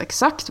påpekas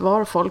exakt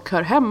var folk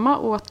hör hemma,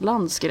 och att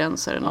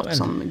landsgränser är något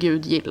som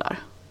Gud gillar.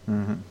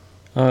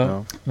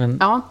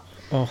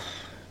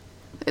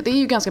 Det är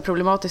ju ganska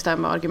problematiskt där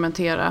med att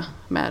argumentera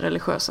med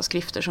religiösa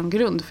skrifter som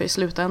grund, för i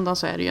slutändan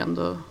så är det ju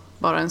ändå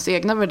bara ens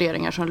egna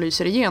värderingar som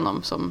lyser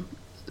igenom som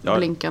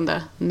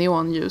blinkande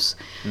neonljus.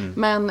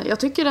 Men jag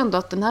tycker ändå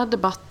att den här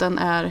debatten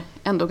är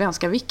ändå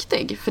ganska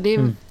viktig, för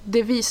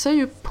det visar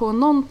ju på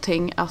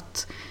någonting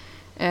att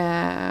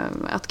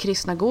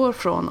kristna går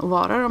från att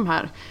vara de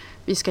här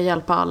vi ska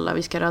hjälpa alla,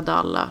 vi ska rädda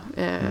alla,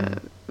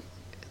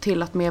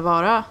 till att mer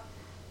vara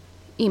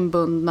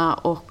inbundna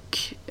och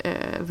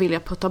vilja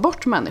putta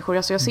bort människor.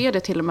 Alltså jag ser det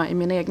till och med i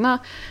mina egna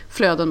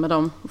flöden med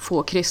de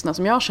få kristna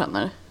som jag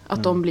känner,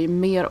 att de blir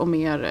mer och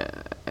mer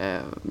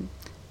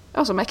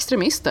som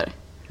extremister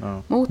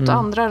mot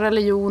andra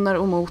religioner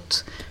och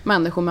mot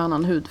människor med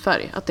annan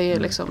hudfärg. Att det är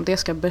liksom, det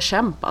ska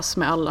bekämpas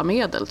med alla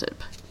medel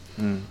typ.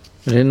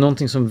 Det är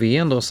någonting som vi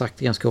ändå har sagt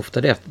ganska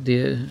ofta, det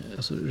är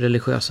alltså,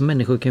 religiösa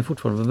människor kan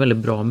fortfarande vara väldigt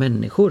bra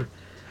människor.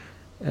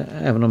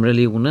 Även om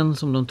religionen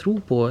som de tror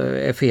på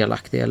är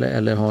felaktig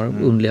eller har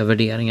underliga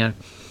värderingar.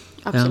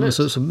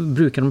 Så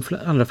brukar de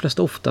allra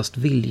flesta oftast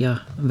vilja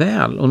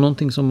väl. Och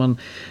någonting som man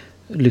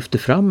lyfter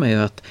fram är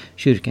ju att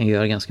kyrkan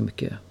gör ganska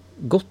mycket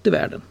gott i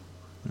världen.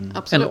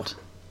 Absolut. Ändå.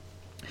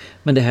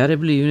 Men det här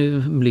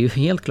blir ju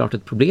helt klart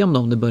ett problem då,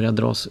 om det börjar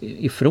dras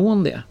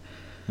ifrån det.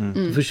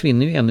 Då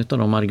försvinner ju en av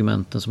de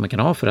argumenten som man kan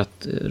ha för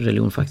att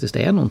religion faktiskt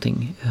är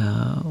någonting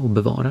att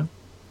bevara.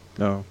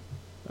 Ja,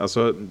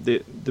 alltså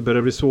det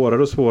börjar bli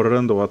svårare och svårare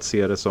ändå att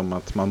se det som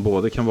att man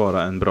både kan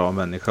vara en bra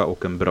människa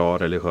och en bra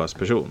religiös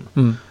person.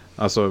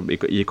 Alltså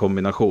i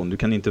kombination. Du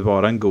kan inte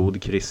vara en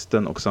god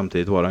kristen och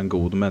samtidigt vara en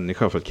god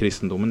människa, för att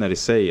kristendomen är i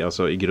sig,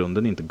 alltså i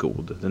grunden inte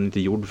god. Den är inte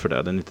gjord för det,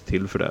 den är inte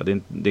till för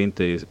det. Det är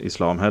inte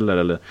islam heller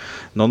eller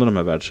någon av de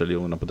här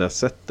världsreligionerna på det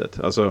sättet.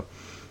 Alltså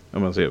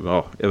om man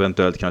säger,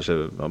 eventuellt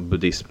kanske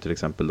buddhism till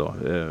exempel då.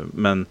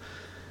 Men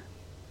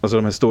alltså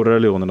de här stora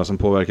religionerna som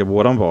påverkar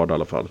våran vardag i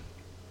alla fall.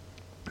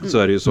 Så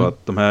är det ju så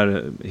att de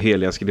här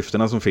heliga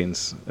skrifterna som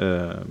finns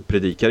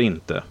predikar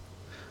inte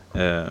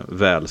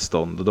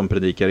välstånd, och de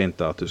predikar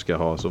inte att du ska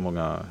ha så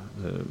många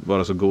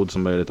vara så god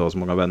som möjligt och ha så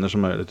många vänner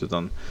som möjligt,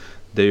 utan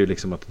det är ju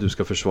liksom att du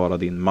ska försvara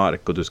din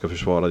mark och du ska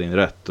försvara din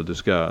rätt och du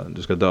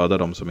ska döda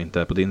dem som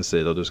inte är på din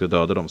sida och du ska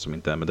döda dem som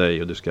inte är med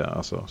dig och du ska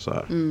alltså så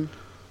här.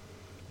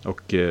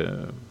 Och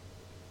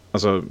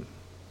alltså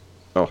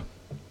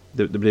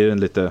det blir en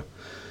lite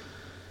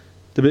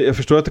jag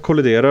förstår att det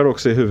kolliderar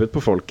också i huvudet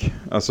på folk.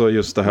 Alltså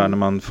just det här när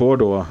man får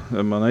då,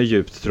 man är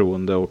djupt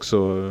troende och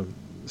så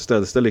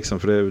ställs det liksom,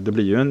 för det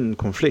blir ju en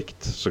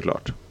konflikt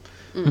såklart.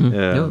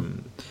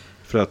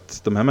 För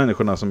att de här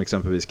människorna som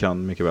exempelvis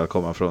kan mycket väl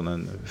komma från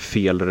en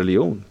fel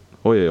religion,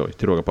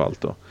 till råga på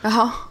allt då.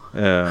 Jaha.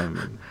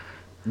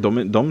 De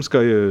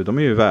är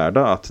ju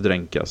värda att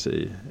dränkas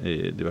i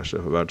diverse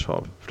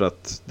världshav. För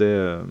att det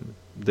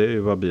är ju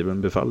vad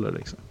Bibeln befaller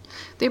liksom.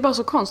 Det är bara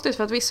så konstigt,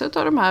 för att vissa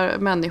av de här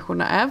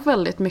människorna är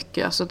väldigt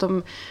mycket,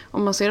 alltså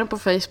om man ser dem på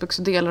Facebook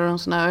så delar de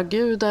såna här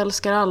Gud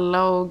älskar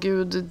alla och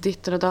Gud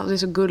ditt och det är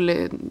så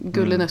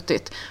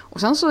gullinuttigt. Och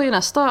sen så i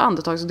nästa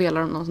andetag så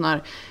delar de någon sån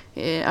här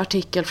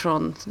artikel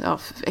från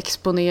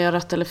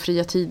Exponerat eller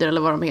Fria Tider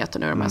eller vad de heter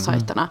nu, de här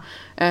sajterna,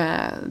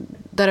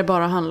 där det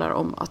bara handlar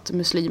om att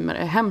muslimer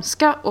är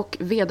hemska och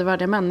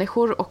vedervärdiga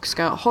människor och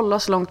ska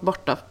hållas långt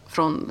borta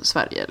från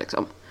Sverige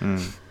liksom.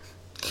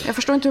 Jag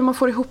förstår inte hur man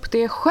får ihop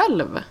det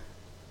själv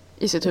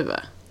i sitt huvud.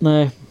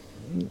 Nej,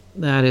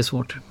 det här är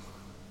svårt.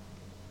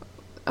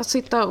 Att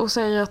sitta och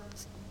säga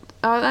att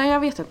nej, jag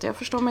vet inte, jag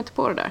förstår mig inte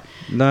på det där.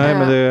 Nej,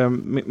 men det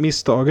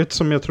misstaget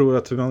som jag tror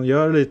att man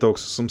gör lite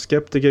också som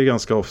skeptiker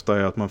ganska ofta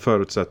är att man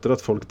förutsätter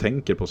att folk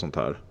tänker på sånt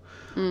här.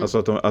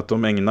 Alltså att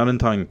de ägnar en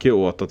tanke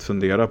åt att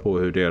fundera på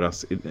hur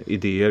deras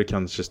idéer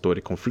kanske står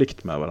i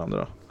konflikt med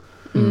varandra.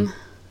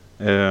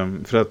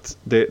 För att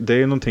det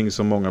är någonting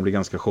som många blir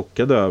ganska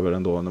chockade över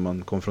ändå när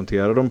man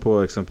konfronterar dem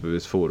på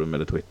exempelvis forum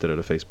eller Twitter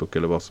eller Facebook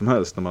eller vad som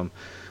helst,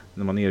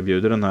 när man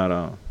erbjuder den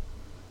här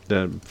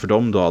för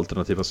dem då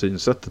alternativa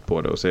synsättet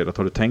på det och säger att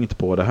har du tänkt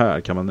på det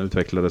här, kan man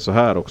utveckla det så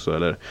här också,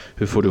 eller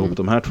hur får du ihop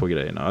de här två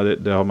grejerna?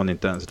 Det har man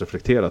inte ens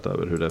reflekterat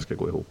över hur det ska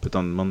gå ihop,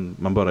 utan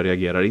man bara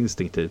reagerar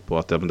instinktivt på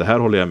att men det här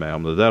håller jag med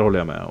om, det där håller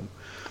jag med om.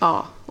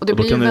 Ja, och det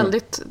blir ju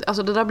väldigt,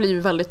 alltså det där blir ju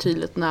väldigt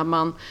tydligt när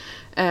man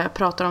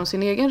pratar om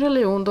sin egen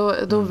religion,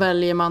 då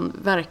väljer man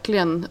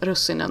verkligen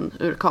russinen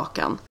ur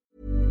kakan.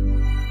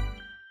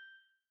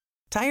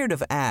 Tired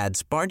of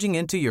ads barging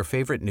into your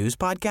favorite news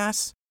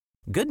podcasts?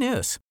 Good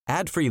news.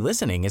 Ad-free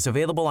listening is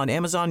available on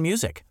Amazon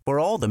Music for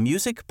all the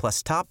music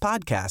plus top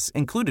podcasts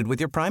included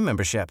with your Prime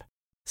membership.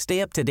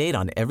 Stay up to date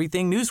on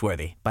everything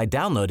newsworthy by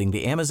downloading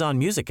the Amazon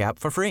Music app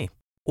for free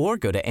or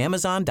go to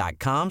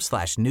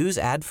amazon.com/news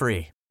ad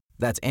free.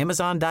 That's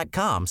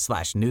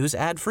amazon.com/news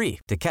ad free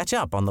to catch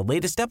up on the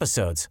latest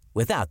episodes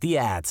without the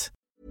ads.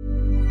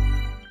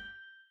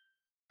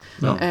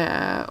 Ja.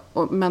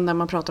 Men när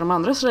man pratar om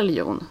andras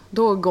religion,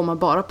 då går man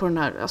bara på den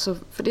här, alltså,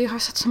 för det har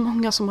jag sett så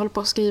många som håller på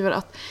och skriver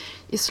att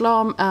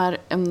islam är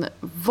en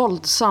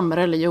våldsam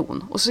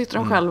religion, och så sitter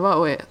de själva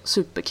och är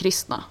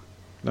superkristna.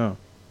 Ja.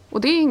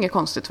 Och det är inget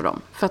konstigt för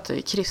dem, för att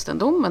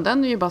kristendomen,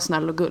 den är ju bara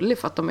snäll och gullig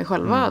för att de är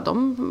själva,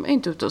 de är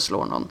inte ute och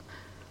slår någon.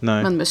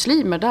 Nej. Men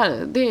muslimer,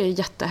 det är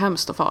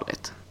jättehemskt och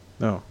farligt.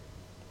 Ja.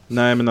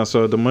 Nej, men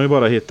alltså de har ju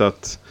bara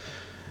hittat,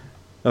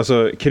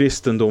 alltså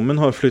kristendomen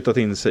har flyttat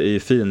in sig i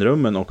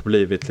finrummen och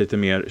blivit lite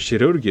mer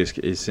kirurgisk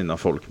i sina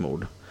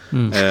folkmord.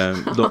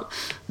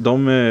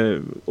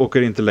 De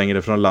åker inte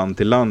längre från land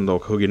till land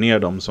och hugger ner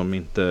dem som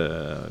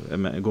inte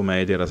går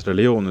med i deras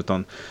religion,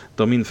 utan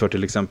de inför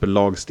till exempel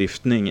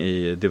lagstiftning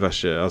i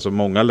diverse, alltså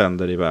många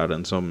länder i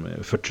världen som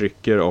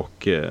förtrycker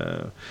och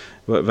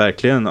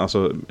verkligen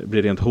alltså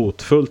blir rent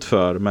hotfullt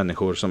för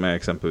människor som är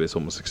exempelvis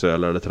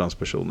homosexuella eller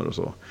transpersoner och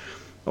så.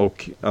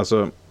 Och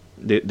alltså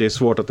det är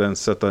svårt att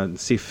ens sätta en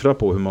siffra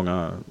på hur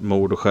många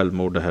mord och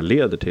självmord det här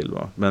leder till,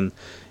 va? Men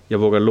jag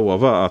vågar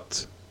lova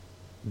att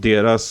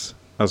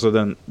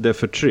det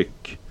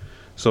förtryck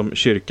som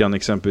kyrkan,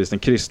 exempelvis den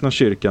kristna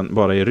kyrkan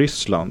bara i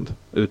Ryssland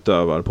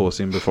utövar på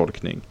sin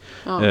befolkning,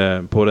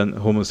 på den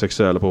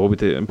homosexuella, på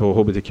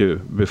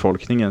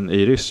hbtq-befolkningen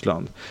i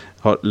Ryssland,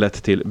 har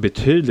lett till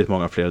betydligt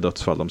många fler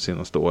dödsfall de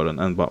senaste åren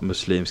än vad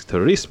muslimsk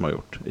terrorism har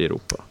gjort i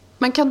Europa.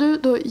 Men kan du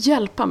då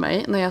hjälpa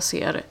mig när jag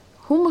ser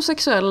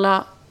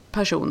homosexuella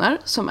personer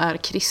som är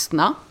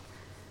kristna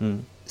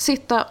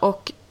sitta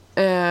och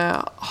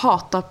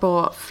hatar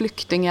på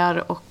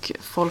flyktingar och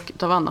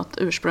folk av annat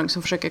ursprung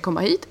som försöker komma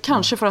hit.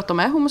 Kanske för att de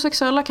är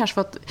homosexuella, kanske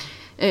för att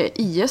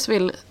IS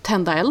vill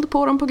tända eld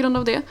på dem på grund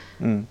av det.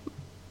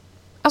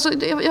 Alltså,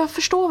 jag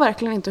förstår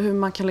verkligen inte hur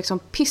man kan liksom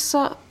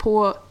pissa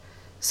på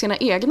sina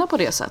egna på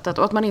det sättet.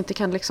 Och att man inte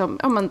kan liksom,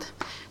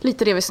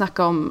 lite det vi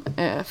snackade om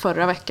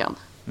förra veckan.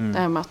 Det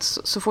här med att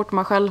så fort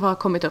man själv har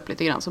kommit upp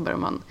lite grann så börjar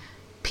man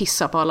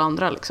pissa på alla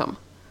andra liksom.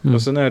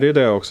 Och sen är det ju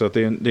det också att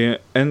det är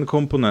en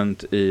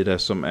komponent i det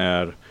som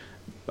är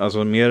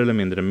alltså mer eller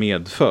mindre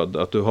medfödd.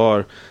 Att du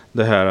har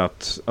det här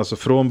att alltså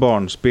från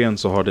barnsben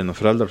så har dina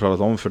föräldrar talat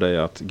om för dig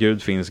att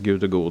Gud finns,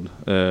 Gud är god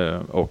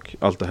och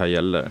allt det här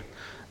gäller.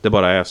 Det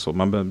bara är så.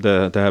 Det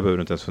här behöver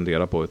du inte ens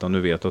fundera på utan du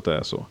vet att det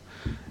är så.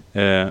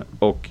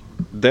 Och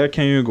det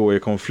kan ju gå i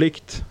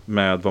konflikt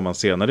med vad man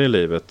senare i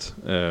livet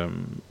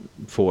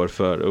får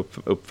för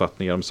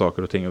uppfattningar om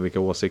saker och ting och vilka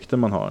åsikter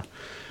man har.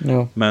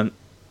 Ja. Men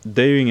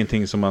det är ju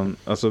ingenting som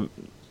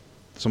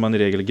man i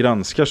regel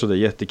granskar så det är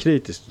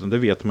jättekritiskt. Utan det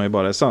vet man ju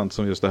bara är sant.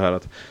 Som just det här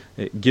att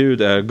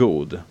Gud är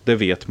god. Det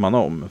vet man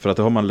om. För att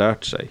det har man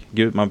lärt sig.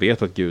 Man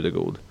vet att Gud är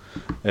god.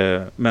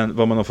 Men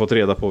vad man har fått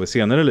reda på vid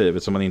senare i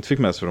livet som man inte fick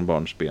med sig från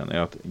barnsben är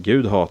att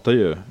Gud hatar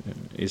ju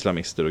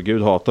islamister och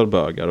Gud hatar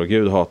bögar och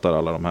Gud hatar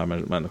alla de här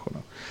människorna.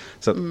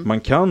 Så att man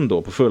kan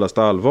då på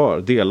fullaste allvar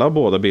dela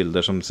båda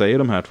bilder som säger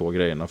de här två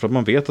grejerna för att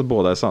man vet att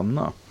båda är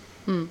sanna.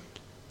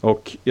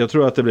 Och jag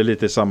tror att det blir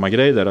lite samma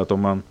grej där att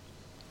om man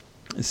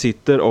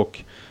sitter och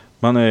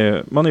man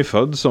är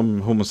född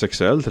som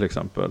homosexuell till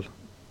exempel.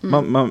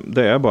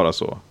 Det är bara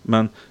så.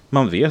 Men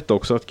man vet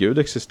också att Gud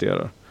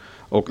existerar.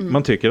 Och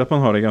man tycker att man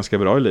har det ganska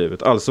bra i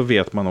livet. Alltså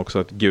vet man också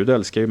att Gud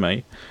älskar ju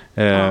mig.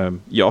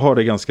 Jag har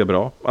det ganska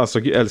bra. Alltså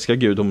älskar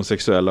Gud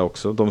homosexuella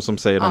också. De som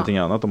säger någonting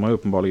annat, de har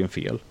uppenbarligen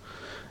fel.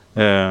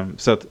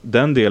 Så att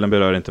den delen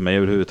berör inte mig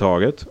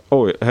överhuvudtaget.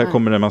 Oj, här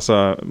kommer det en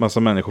massa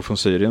människor från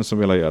Syrien som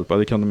vill ha hjälp.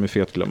 Det kan de ju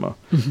fet glömma.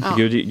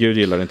 Gud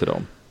gillar inte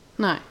dem.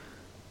 Nej.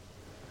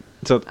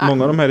 Så att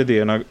många av de här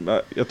idéerna,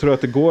 jag tror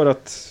att det går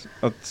att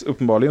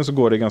uppenbarligen så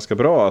går det ganska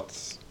bra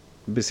att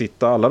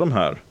besitta alla de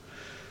här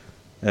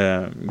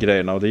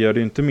grejerna. Och det gör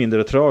det inte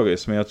mindre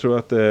tragiskt, men jag tror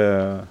att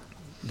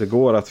det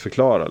går att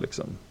förklara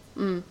liksom.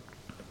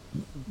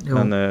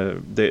 Men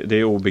det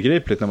är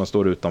obegripligt när man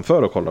står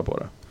utanför och kollar på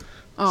det.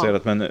 Säger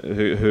att, men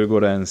hur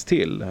går det ens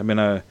till? Jag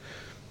menar,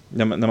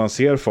 när man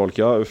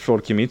ser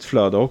folk i mitt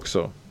flöde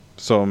också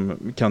som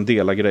kan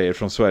dela grejer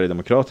från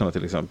Sverigedemokraterna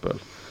till exempel.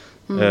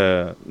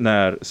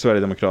 När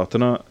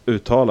Sverigedemokraterna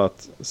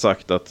uttalat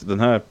sagt att den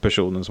här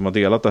personen som har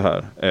delat det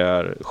här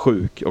är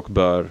sjuk och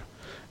bör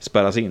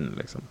spärras in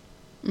liksom.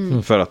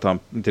 För att han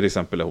till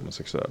exempel är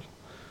homosexuell.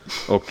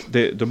 Och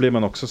då blir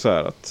man också så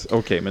här att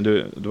okej, men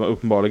du har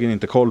uppenbarligen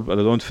inte koll,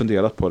 eller du har inte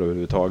funderat på det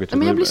överhuvudtaget.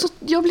 Men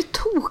jag blir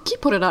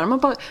tokig på det där. Man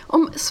bara,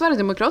 om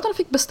Sverigedemokraterna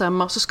fick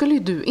bestämma så skulle ju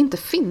du inte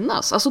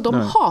finnas. Alltså de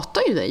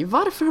hatar ju dig.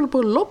 Varför håller du på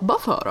att lobba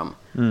för dem?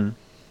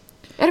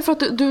 Är det för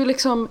att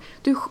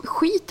du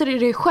skiter i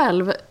dig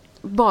själv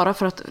bara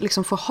för att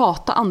liksom få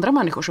hata andra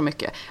människor så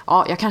mycket?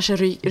 Ja, jag kanske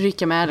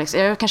ryker med, liksom.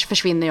 Jag kanske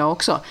försvinner jag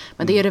också.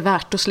 Men det är det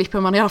värt, då slipper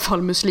man i alla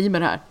fall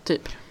muslimer här,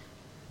 typ.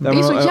 Det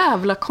är så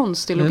jävla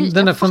konstig logik.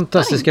 Den där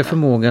fantastiska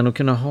förmågan att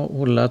kunna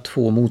hålla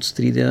två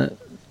motstridiga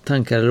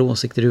tankar eller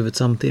åsikter i huvudet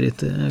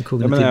samtidigt.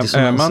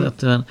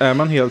 Är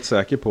man helt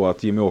säker på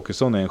att Jimmy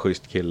Åkesson är en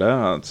schysst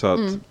kille? Så att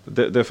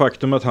det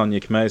faktum att han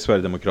gick med i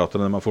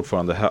Sverigedemokraterna när man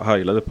fortfarande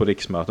hejlade på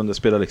riksmöten, det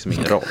spelar liksom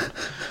ingen roll.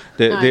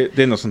 Det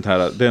är något sånt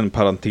här, det är en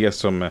parentes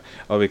som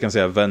vi kan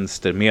säga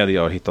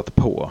vänstermedia har hittat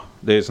på.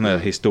 Det är sån här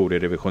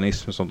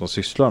historierevisionism som de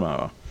sysslar med.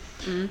 Va?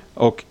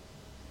 Och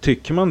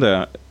tycker man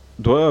det,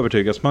 då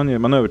övertygas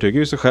man övertygar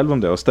ju sig själv om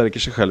det och stärker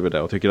sig själv i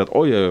det och tycker att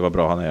oj vad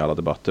bra han är i alla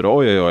debatter,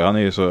 oj han är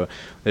ju så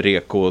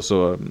reko och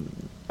så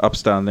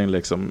upstanding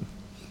liksom,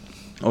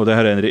 och det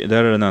här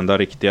är den enda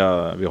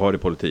riktiga vi har i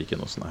politiken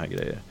och såna här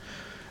grejer.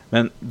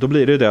 Men då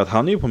blir det ju det att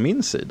han är ju på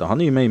min sida,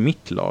 han är ju med i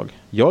mitt lag,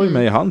 jag är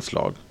med i hans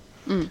lag,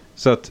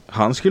 så att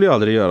han skulle ju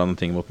aldrig göra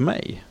någonting mot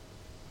mig.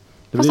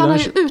 Fast han har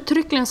ju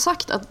uttryckligen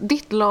sagt att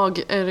ditt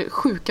lag är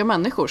sjuka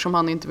människor som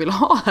han inte vill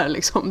ha här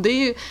liksom. Det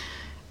är ju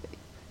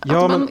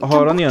ja, men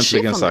har han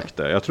egentligen sagt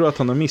det? Jag tror att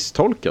han har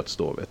misstolkats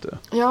då, vet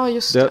du. Ja,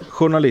 just det.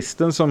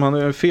 Journalisten som han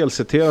har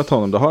felciterat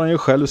honom, det har han ju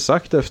själv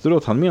sagt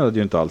efteråt. Han menade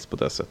ju inte alls på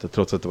det sättet,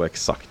 trots att det var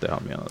exakt det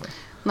han menade.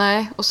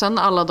 Nej, och sen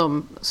alla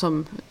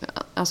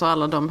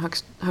de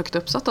högt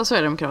uppsatta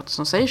sverigedemokrater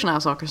som säger såna här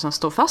saker som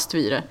står fast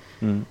vid det.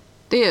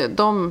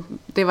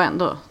 Det var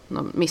ändå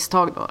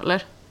misstag då,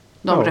 eller?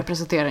 De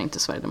representerar inte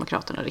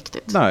Sverigedemokraterna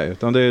riktigt. Nej,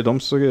 utan det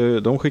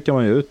är de skickar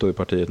man ju ut då i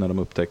partiet när de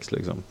upptäcks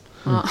liksom.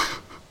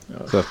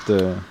 Så att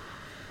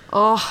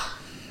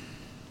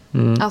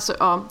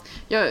alltså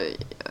jag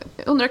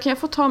undrar, kan jag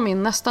få ta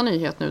min nästa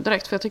nyhet nu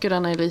direkt, för jag tycker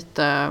den är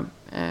lite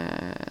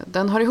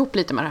den hör ihop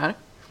lite med det här.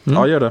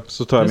 Ja, gör det,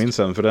 så tar jag min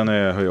sen, för den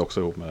hör ju också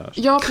ihop med det här.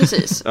 Ja,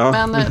 precis.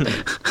 Men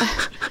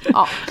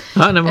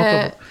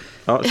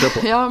Ja,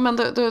 kör på. Ja, men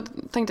då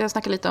tänkte jag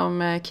snacka lite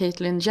om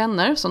Caitlyn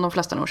Jenner, som de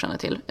flesta nog känner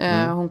till.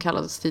 Hon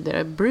kallades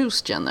tidigare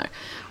Bruce Jenner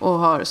och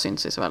har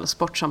synts i såväl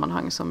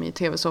sportsammanhang som i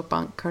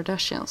tv-såpan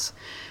Kardashians.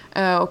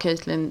 Och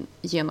Caitlyn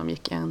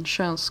genomgick en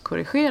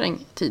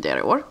könskorrigering tidigare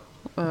i år.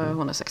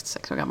 Hon är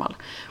 66 år gammal.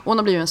 Och hon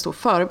har blivit en stor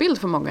förebild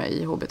för många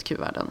i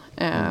hbtq-världen.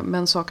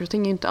 Men saker och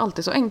ting är inte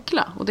alltid så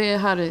enkla. Och det är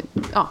här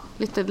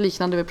lite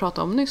liknande vi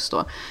pratade om nyss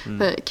då.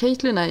 För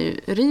Caitlyn är ju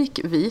rik,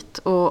 vit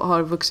och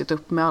har vuxit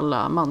upp med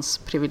alla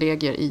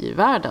mansprivilegier i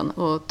världen.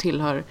 Och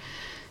tillhör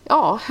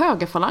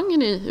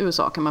högerfalangen i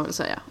USA kan man väl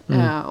säga.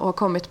 Och har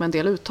kommit med en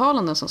del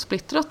uttalanden som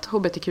splittrat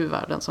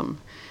hbtq-världen, som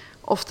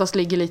oftast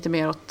ligger lite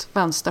mer åt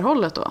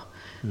vänsterhållet då.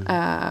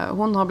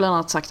 Hon har bland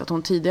annat sagt att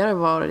hon tidigare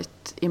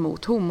varit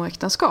emot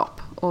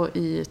homoäktenskap. Och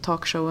i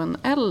talkshowen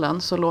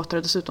Ellen så låter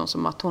det dessutom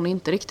som att hon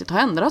inte riktigt har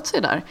ändrat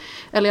sig där.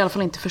 Eller i alla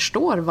fall inte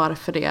förstår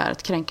varför det är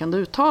ett kränkande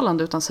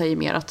uttalande, utan säger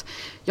mer att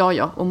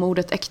om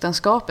ordet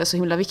äktenskap är så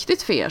himla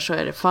viktigt för er så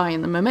är det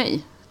fine med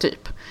mig,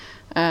 typ.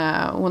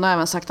 Hon har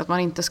även sagt att man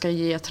inte ska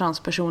ge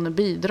transpersoner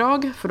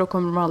bidrag, för då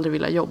kommer de aldrig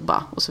vilja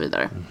jobba och så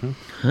vidare.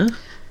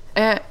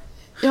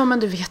 Ja, men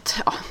du vet,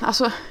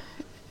 alltså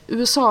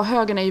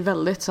USA-högern är ju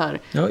väldigt så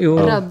här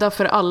rädda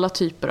för alla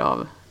typer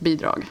av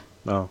bidrag.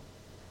 Ja.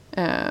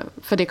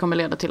 För det kommer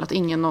leda till att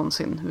ingen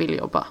någonsin vill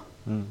jobba.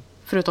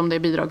 Förutom det är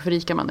bidrag för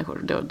rika människor,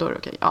 då är det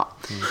okej. Ja.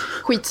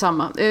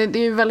 Skitsamma. Det är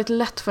ju väldigt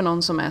lätt för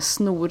någon som är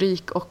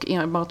snorrik och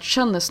enbart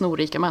känner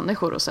snorrika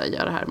människor att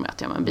säga det här med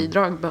att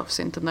bidrag behövs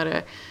inte, när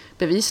det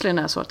bevisligen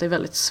är så att det är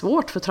väldigt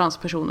svårt för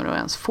transpersoner att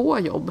ens få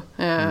jobb.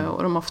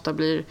 Och de ofta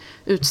blir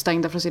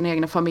utstängda från sina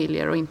egna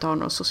familjer och inte har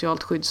något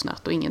socialt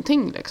skyddsnät och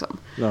ingenting liksom.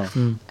 Ja.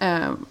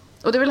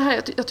 Och det är väl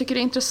här jag tycker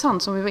det är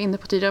intressant, som vi var inne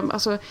på tidigare.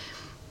 Alltså,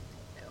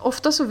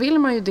 ofta så vill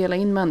man ju dela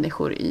in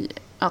människor i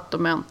att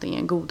de är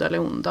antingen goda eller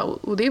onda.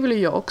 Och det vill ju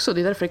jag också.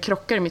 Det är därför det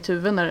krockar i mitt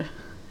huvud när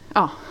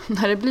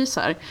det blir så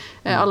här.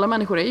 Alla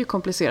människor är ju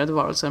komplicerade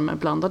varelser med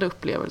blandade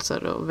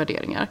upplevelser och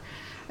värderingar.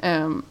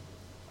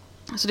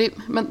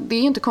 Men det är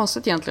ju inte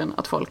konstigt egentligen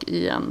att folk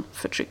i en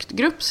förtryckt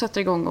grupp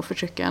sätter igång och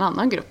förtrycka en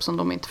annan grupp som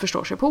de inte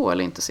förstår sig på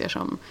eller inte ser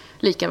som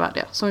lika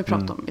värdiga, som vi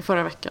pratade om i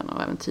förra veckan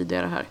och även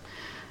tidigare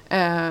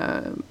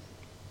här.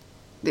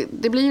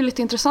 Det blir ju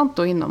lite intressant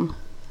då inom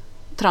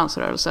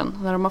transrörelsen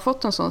när de har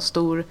fått en sån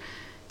stor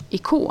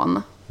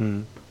ikon.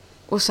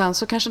 Och sen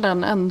så kanske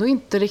den ändå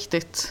inte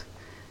riktigt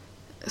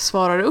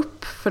svarar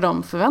upp för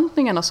de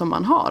förväntningarna som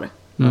man har.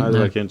 Nej, det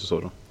verkar ju inte så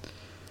då.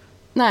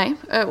 Nej,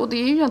 och det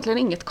är ju egentligen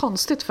inget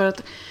konstigt, för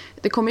att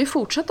det kommer ju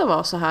fortsätta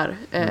vara så här.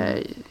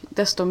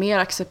 Desto mer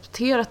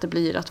accepterat det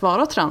blir att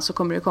vara trans, så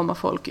kommer det komma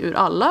folk ur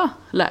alla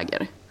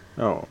läger.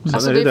 Ja,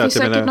 alltså det finns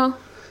säkert någon...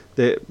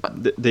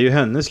 Det är ju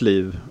hennes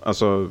liv.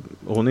 Alltså,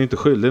 hon är inte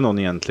skyldig någon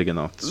egentligen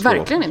att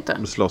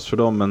slåss för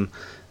dem, men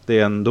det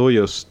är ändå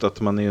just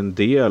att man är en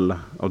del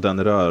av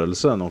den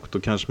rörelsen, och då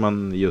kanske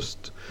man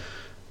just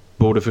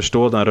borde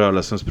förstå den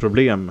rörelsens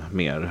problem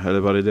mer. Eller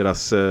var det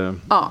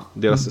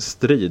deras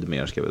strid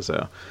mer, ska vi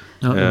säga.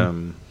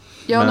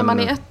 När man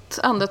i ett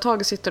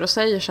andetag sitter och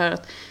säger så här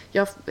att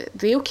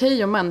det är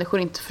okej om människor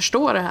inte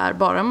förstår det här,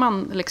 bara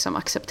man liksom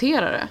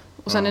accepterar det.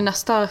 Och sen i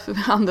nästa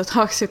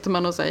andetag sitter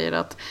man och säger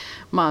att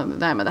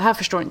nej, men det här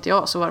förstår inte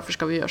jag, så varför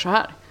ska vi göra så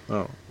här?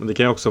 Ja, men det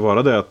kan ju också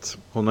vara det att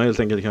hon har helt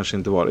enkelt kanske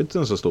inte varit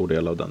en så stor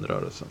del av den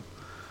rörelsen.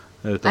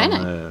 Utan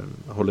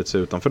hållit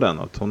sig utanför den.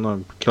 Att hon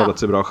har klarat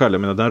sig bra själv.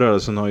 Jag menar, den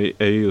rörelsen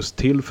är ju just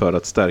till för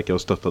att stärka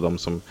och stötta dem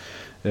som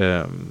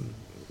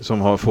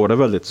får det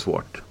väldigt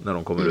svårt när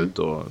de kommer ut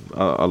och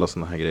alla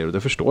sådana här grejer. Och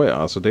det förstår jag.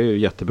 Alltså, det är ju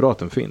jättebra att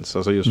den finns.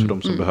 Alltså, just för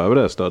de som behöver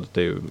det stödet,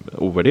 det är ju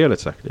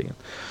ovärderligt säkerligen.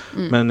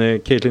 Men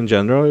Caitlyn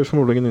Jenner har ju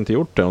förmodligen inte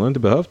gjort det. Hon har inte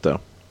behövt det.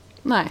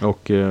 Nej.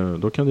 Och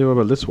då kan det ju vara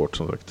väldigt svårt,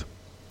 som sagt.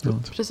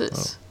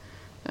 Precis.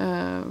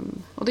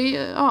 Och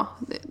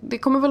det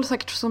kommer väl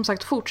säkert som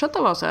sagt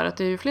fortsätta vara så här, att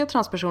det är ju fler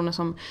transpersoner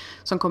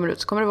som kommer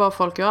ut, så kommer det vara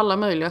folk i alla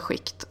möjliga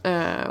skikt,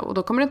 och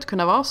då kommer det inte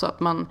kunna vara så att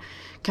man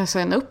kan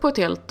signa upp på ett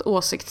helt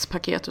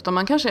åsiktspaket, utan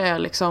man kanske är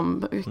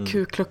liksom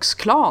Ku Klux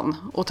Klan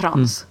och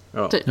trans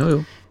typ.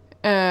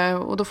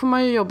 Och då får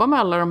man ju jobba med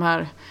alla de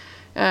här,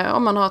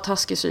 om man har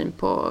taskig syn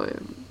på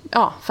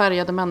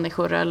färgade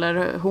människor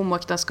eller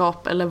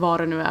homoäktenskap eller vad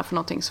det nu är för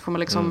någonting, så får man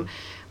liksom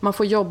man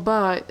får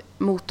jobba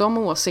mot de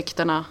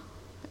åsikterna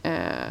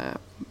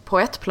på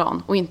ett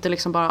plan, och inte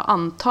liksom bara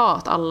anta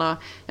att alla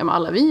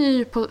vi är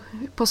ju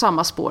på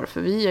samma spår,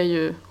 för vi är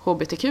ju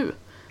HBTQ.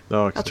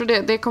 Jag tror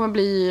det kommer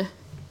bli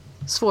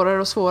svårare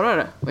och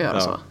svårare att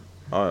göra så.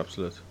 Ja,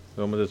 absolut.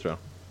 Ja, men det tror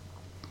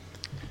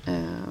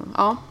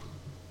jag.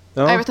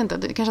 Jag vet inte,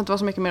 det kanske inte var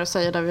så mycket mer att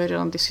säga där, vi har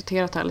redan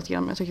diskuterat här lite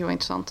grann, men jag tycker det var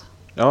intressant.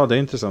 Ja, det är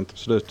intressant,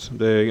 absolut.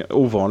 Det är en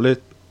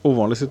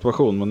ovanlig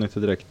situation, man är inte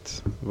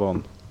direkt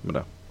van med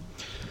det.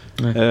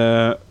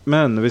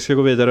 Men vi ska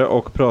gå vidare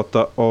och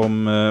prata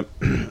om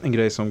en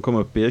grej som kom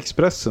upp i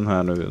Expressen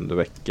här nu under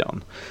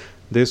veckan.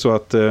 Det är så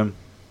att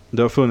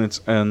det har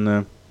funnits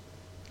en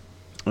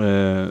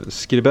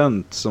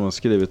skribent som har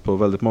skrivit på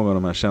väldigt många av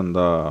de här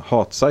kända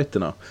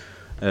hatsajterna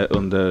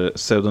under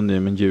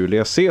pseudonymen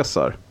Julia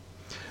Caesar.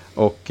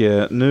 Och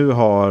nu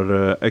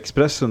har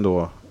Expressen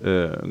då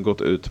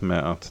gått ut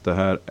med att det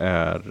här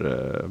är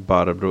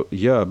Barbro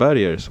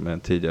Jöberger som är en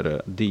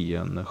tidigare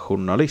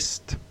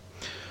DN-journalist.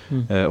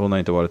 Hon har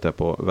inte varit där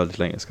på väldigt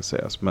länge ska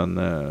sägas. Men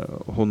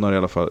hon har i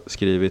alla fall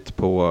skrivit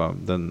på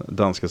den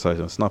danska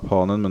sajten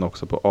Snapphanen men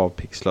också på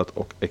Avpixlat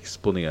och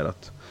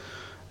Exponerat.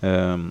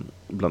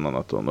 Bland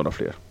annat då några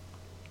fler.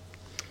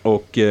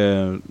 Och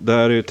det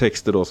här är ju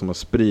texter då som har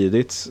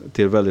spridits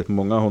till väldigt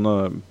många. Hon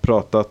har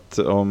pratat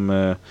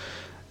om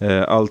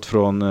allt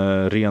från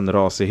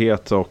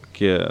renrasighet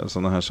och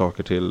sådana här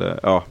saker till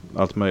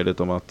allt möjligt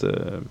om att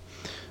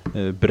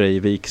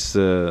Breiviks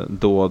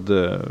dåd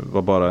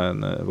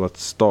var ett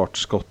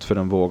startskott för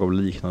en våg av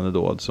liknande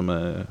dåd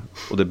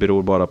och det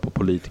beror bara på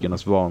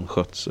politikernas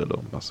vanskötsel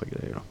och massa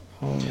grejer.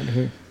 Ja, eller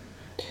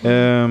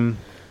hur?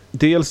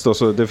 Dels då,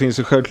 så det finns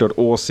ju självklart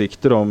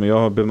åsikter om, jag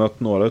har bemött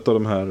några av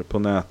de här på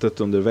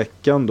nätet under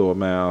veckan då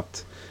med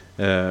att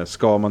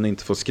ska man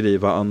inte få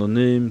skriva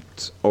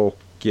anonymt och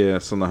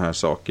sådana här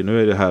saker.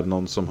 Nu är det här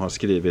någon som har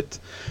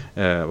skrivit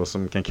vad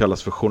som kan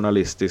kallas för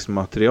journalistiskt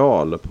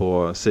material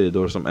på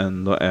sidor som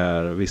ändå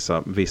är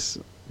viss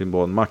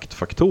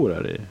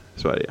maktfaktorer i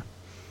Sverige.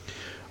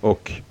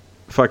 Och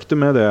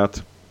faktum är det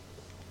att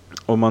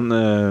om man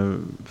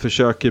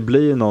försöker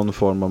bli någon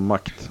form av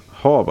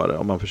makthavare,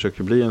 om man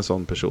försöker bli en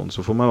sån person,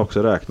 så får man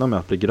också räkna med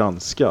att bli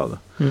granskad.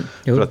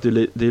 För att det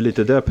är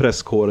lite det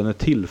presskåren är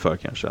till för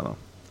kanske.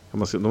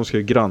 De ska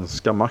ju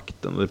granska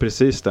makten och det är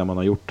precis det man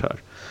har gjort här.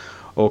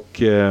 Och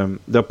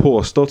det har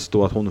påståtts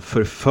då att hon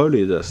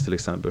förföljdes till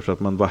exempel för att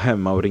man var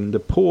hemma och ringde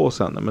på oss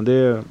henne. Men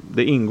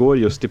det ingår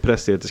just i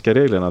pressetiska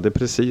reglerna. Det är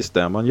precis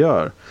det man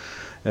gör.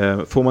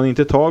 Får man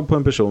inte tag på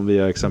en person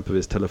via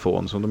exempelvis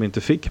telefon som de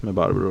inte fick med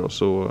Barbro,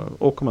 så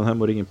åker man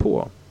hem och ringer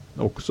på.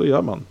 Och så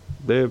gör man.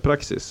 Det är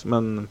praxis.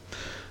 Men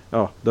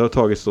ja, det har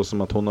tagits då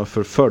som att hon har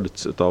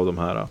förföljts av de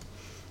här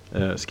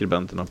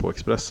skribenterna på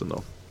Expressen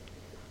då.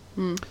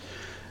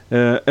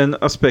 En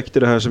aspekt i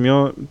det här som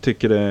jag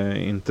tycker är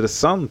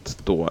intressant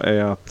då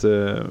är att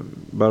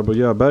Barbro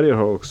Jöberger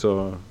har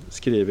också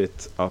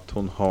skrivit att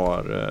hon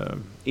har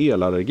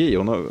elallergi.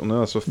 Hon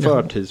har alltså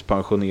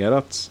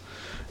förtidspensionerats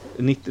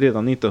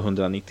redan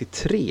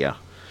 1993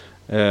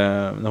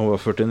 när hon var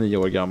 49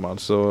 år gammal.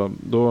 Så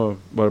då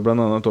var det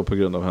bland annat då på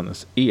grund av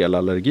hennes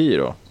elallergi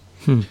då.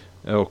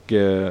 Och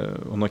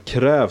hon har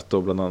krävt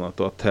då bland annat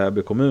då att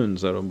Täby kommun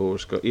där hon bor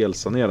ska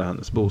elsanera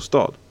hennes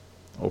bostad.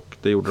 Och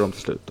det gjorde de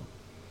till slut då.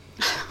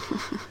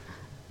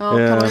 Ja,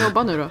 kan man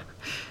jobba nu då?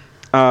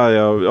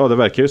 Ja, det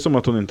verkar ju som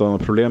att hon inte har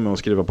något problem med att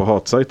skriva på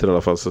hatsajter i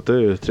alla fall, så det är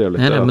ju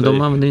trevligt. Nej, men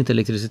de använder inte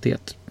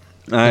elektricitet.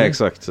 Nej,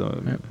 exakt. Så.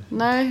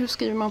 Nej, hur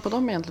skriver man på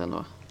dem egentligen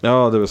då?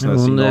 Ja, det var sån här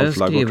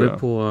signalflaggor. Hon skriver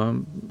på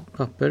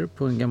papper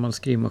på en gammal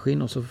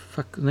skrivmaskin och så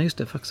nej just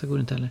det, faxa går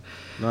inte heller.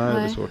 Nej,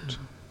 det är svårt.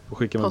 Och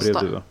skicka med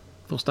brevduva.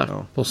 Posta är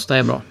bra.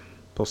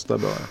 Posta är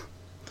bra, ja.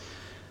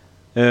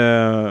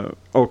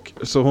 Och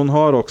så hon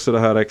har också det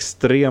här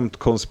extremt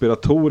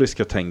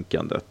konspiratoriska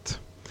tänkandet.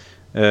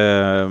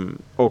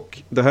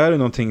 Och det här är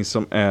någonting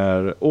som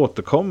är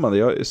återkommande.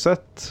 Jag har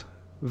sett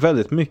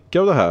väldigt mycket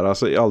av det här,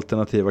 alltså i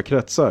alternativa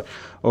kretsar.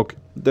 Och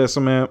det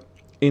som är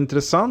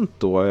intressant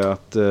då är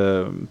att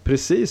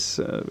precis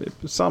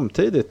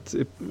samtidigt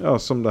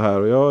som det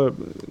här, och jag har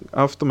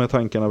haft de här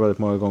tankarna väldigt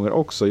många gånger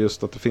också,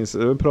 just att det finns,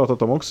 jag har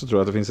pratat om också, tror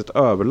jag, att det finns ett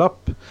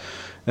överlapp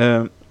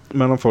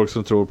mellan folk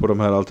som tror på de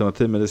här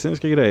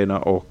alternativmedicinska grejerna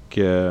och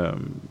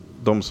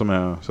de som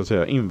är så att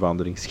säga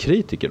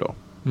invandringskritiker då.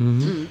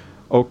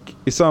 Och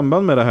i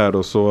samband med det här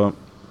då så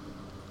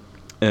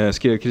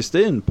skrev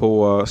Kristin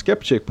på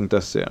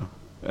skeptic.se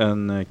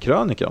en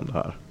krönika om det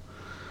här.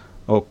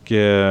 Och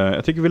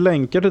jag tycker vi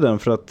länkar till den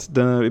för att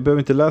vi behöver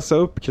inte läsa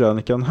upp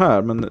krönikan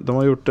här, men de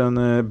har gjort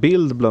en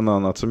bild bland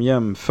annat som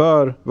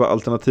jämför vad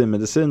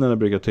alternativmedicinare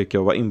brukar tycka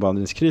och vad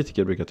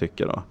invandringskritiker brukar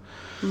tycka då.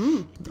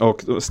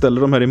 Och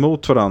ställer de här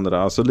emot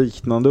varandra, alltså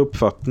liknande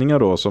uppfattningar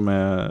då som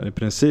är i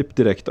princip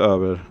direkt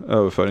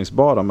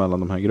överföringsbara mellan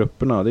de här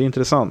grupperna. Det är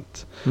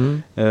intressant.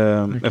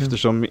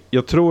 Eftersom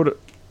jag tror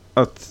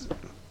att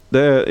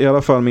det är i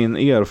alla fall min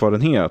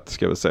erfarenhet,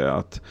 ska vi säga,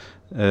 att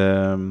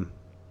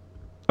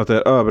det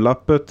här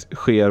överlappet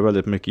sker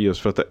väldigt mycket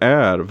just för att det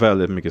är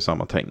väldigt mycket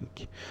samma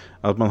tänk.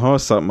 Att man har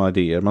samma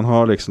idéer, man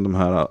har liksom de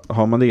här,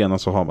 har man det ena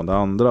så har man det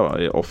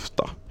andra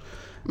ofta.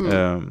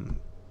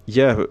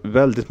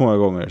 Väldigt många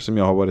gånger som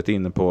jag har varit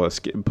inne på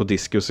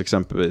Diskus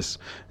exempelvis,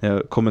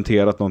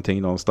 kommenterat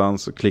någonting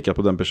någonstans och klickat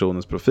på den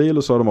personens profil,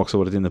 och så har de också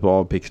varit inne på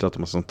Avpixlat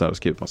och sånt där och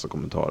skrivit massa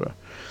kommentarer.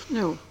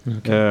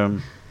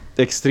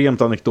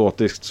 Extremt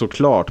anekdotiskt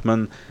såklart,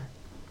 men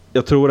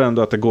jag tror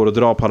ändå att det går att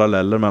dra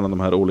paralleller mellan de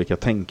här olika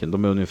tänken.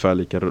 De är ungefär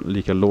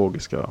lika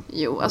logiska.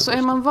 Jo, alltså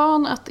är man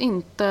van att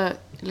inte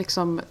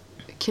liksom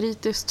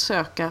kritiskt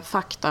söka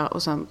fakta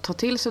och sen ta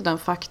till sig den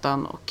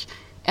faktan och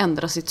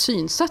ändra sitt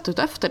synsätt ut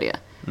efter det,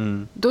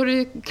 då är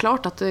det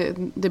klart att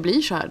det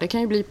blir så här. Det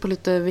kan ju bli på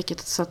lite vilket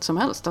sätt som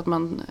helst. Att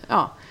man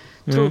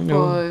tror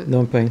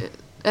på,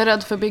 är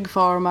rädd för Big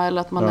Pharma,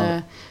 eller att man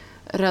är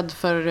rädd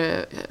för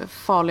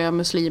farliga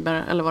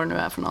muslimer eller vad det nu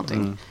är för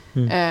någonting.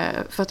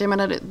 För att jag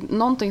menar,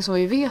 någonting som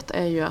vi vet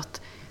är ju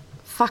att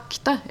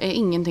fakta är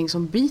ingenting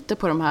som biter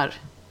på de här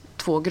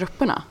två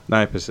grupperna.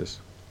 Nej, precis.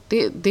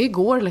 Det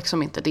går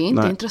liksom inte. Det är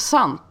inte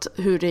intressant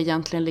hur det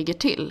egentligen ligger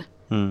till.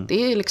 Det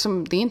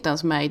är inte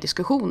ens med i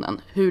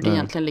diskussionen hur det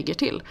egentligen ligger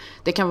till.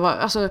 Det kan vara,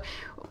 alltså,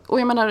 och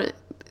jag menar,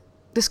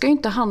 det ska ju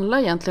inte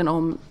handla egentligen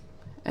om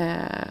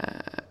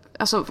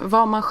alltså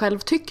vad man själv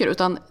tycker,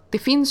 utan det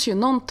finns ju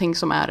någonting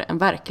som är en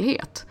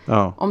verklighet.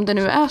 Ja. Om det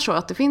nu är så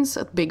att det finns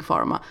ett Big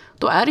Pharma,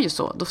 då är det ju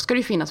så. Då ska det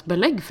ju finnas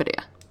belägg för det.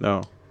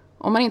 Ja.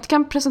 Om man inte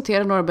kan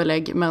presentera några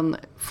belägg, men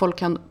folk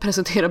kan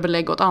presentera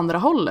belägg åt andra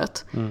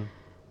hållet,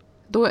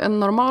 då en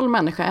normal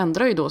människa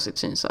ändrar ju då sitt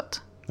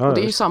synsätt. Ja, och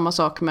det är ju samma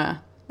sak med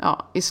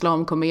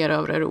islam kommer mer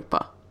över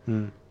Europa,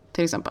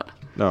 till exempel.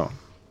 Ja,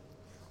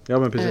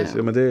 men precis.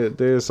 Ja, men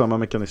det är samma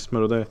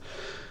mekanismer, och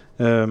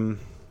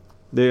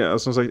det är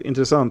som sagt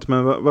intressant.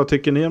 Men vad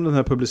tycker ni om den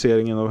här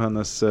publiceringen av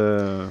hennes...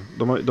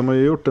 De har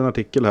ju gjort en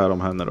artikel här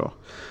om henne då.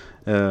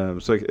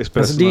 Så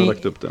Expressen har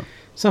lagt upp det.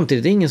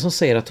 Samtidigt är det ingen som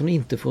säger att hon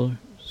inte får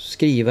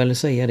skriva eller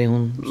säga det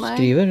hon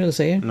skriver eller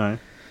säger. Nej.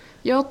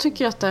 Jag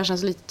tycker att det här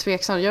känns lite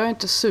tveksamt. Jag är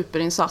inte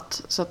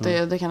superinsatt, så att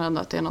det kan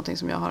hända att det är någonting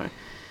som jag har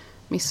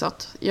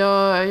missat.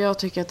 Jag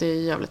tycker att det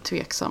är jävligt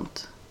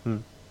tveksamt.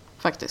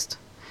 Faktiskt.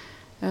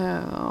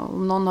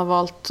 Om någon har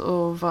valt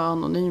att vara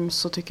anonym,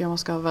 så tycker jag man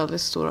ska ha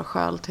väldigt stora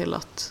skäl till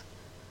att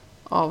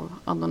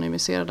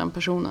anonymisera den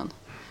personen.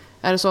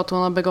 Är det så att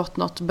hon har begått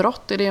något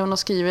brott i det hon har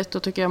skrivit, då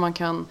tycker jag man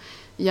kan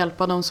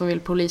hjälpa de som vill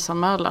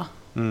polisanmäla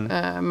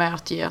med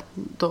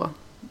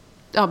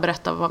att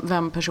berätta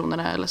vem personen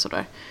är eller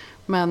sådär.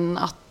 Men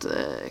att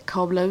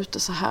kabla ut det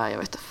så här, jag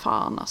vet inte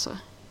fan alltså.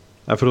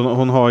 Ja, för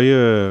hon har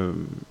ju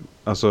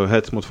alltså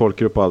hets mot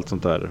folkgrupp och allt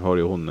sånt där har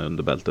ju hon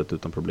under bältet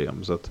utan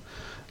problem, så att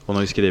hon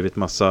har ju skrivit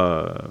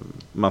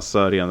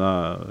massa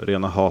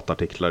rena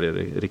hatartiklar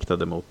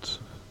riktade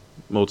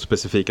mot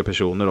specifika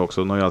personer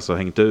också. Hon har ju alltså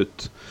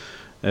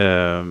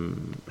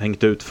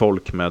hängt ut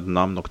folk med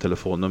namn och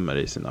telefonnummer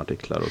i sina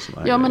artiklar och såna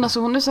här grejer. Men alltså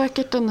hon är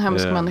säkert en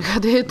hemsk människa,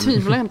 det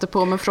tvivlar jag inte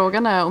på, men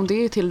frågan är om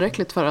det är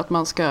tillräckligt för att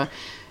man ska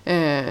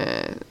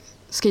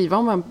skriva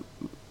om en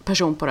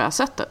person på det här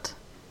sättet.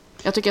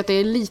 Jag tycker att det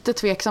är lite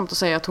tveksamt att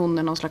säga att hon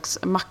är någon slags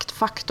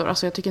maktfaktor.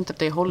 Alltså jag tycker inte att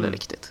det håller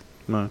riktigt.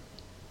 Nej.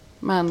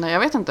 Men jag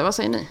vet inte, vad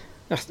säger ni?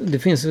 Det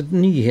finns ett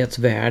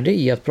nyhetsvärde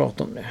i att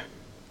prata om det.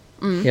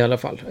 I alla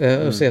fall.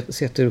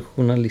 Sett ur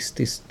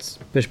journalistiskt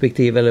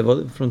perspektiv,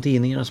 eller från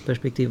tidningarnas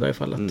perspektiv i varje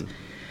fall. Att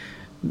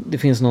det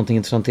finns någonting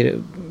intressant i det.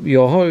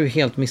 Jag har ju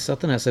helt missat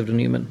den här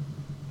pseudonymen.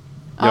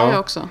 Ja, jag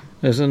också.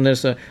 Så när det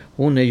så,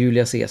 hon är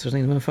Julia Caesar, så tänkte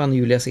jag, men fan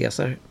Julia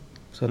Caesar.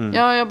 Så att,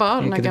 jag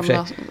bara den här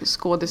gamla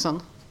skådisen.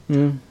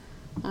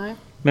 Nej.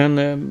 Men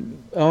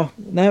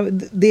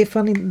det är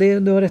fan det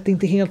var rätt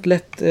inte helt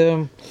lätt.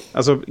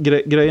 Alltså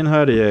grejen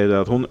här är ju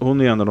att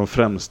hon är en av de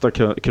främsta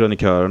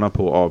krönikörerna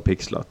på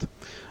Avpixlat.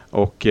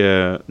 Och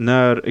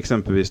när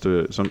exempelvis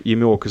som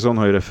Jimmy Åkesson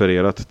har ju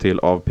refererat till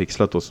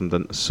Avpixlat då som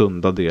den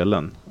sunda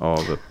delen av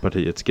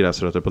partiets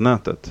gräsrötter på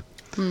nätet.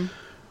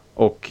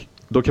 Och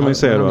då kan man ju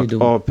säga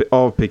då att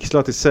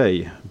Avpixlat i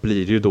sig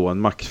blir ju då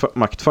en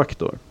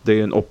maktfaktor. Det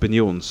är en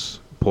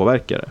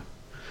opinionspåverkare.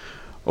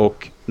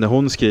 Och när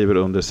hon skriver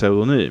under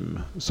pseudonym,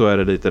 så är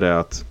det lite det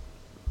att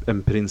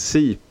en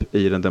princip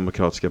i den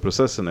demokratiska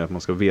processen är att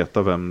man ska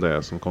veta vem det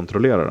är som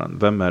kontrollerar den.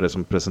 Vem är det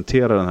som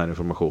presenterar den här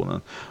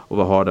informationen? Och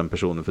vad har den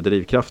personen för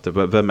drivkrafter?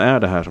 Vem är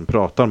det här som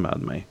pratar med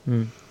mig?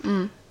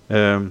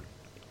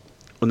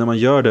 Och när man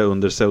gör det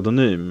under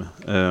pseudonym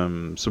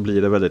så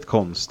blir det väldigt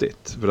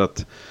konstigt. För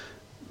att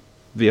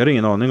vi har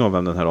ingen aning om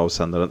vem den här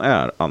avsändaren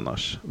är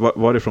annars.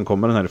 Varifrån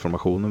kommer den här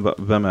informationen?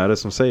 Vem är det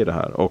som säger det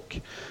här? Och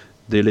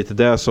det är lite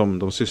det som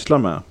de sysslar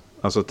med.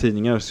 Alltså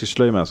tidningar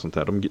sysslar ju med sånt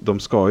här. De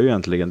ska ju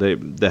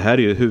egentligen, det här är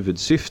ju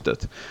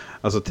huvudsyftet.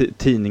 Alltså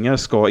tidningar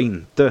ska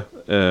inte,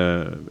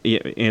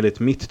 enligt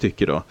mitt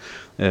tycke då,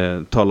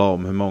 tala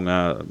om hur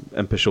många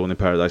en person i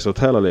Paradise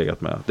Hotel har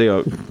legat med.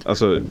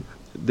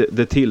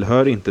 Det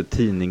tillhör inte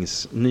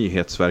tidnings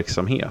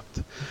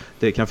nyhetsverksamhet.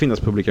 Det kan finnas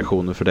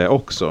publikationer för det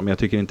också, men jag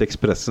tycker inte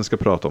Expressen ska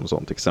prata om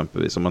sånt,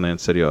 exempelvis om man är en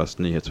seriös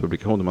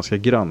nyhetspublikation. Man ska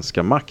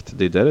granska makt,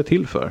 det är det är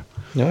till för.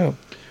 Ja.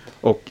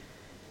 Och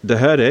det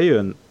här är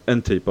ju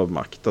en typ av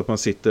makt, att man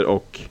sitter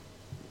och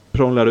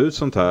prånglar ut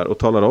sånt här och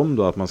talar om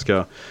då att man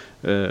ska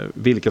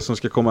vilka som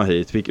ska komma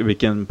hit,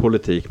 vilken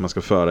politik man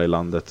ska föra i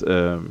landet,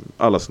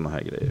 alla såna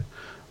här grejer.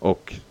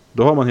 Och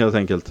då har man helt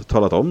enkelt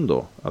talat om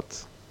då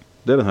att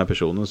det är den här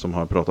personen som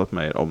har pratat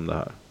med er om det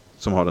här,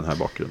 som har den här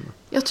bakgrunden.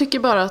 Jag tycker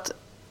bara att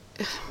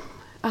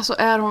alltså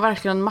är hon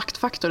verkligen en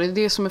maktfaktor? Det är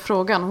det som är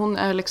frågan. Hon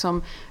är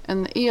liksom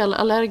en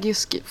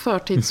elallergisk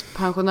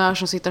förtidspensionär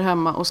som sitter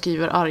hemma och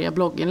skriver arga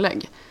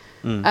blogginlägg.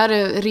 Är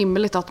det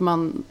rimligt att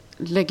man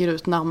lägger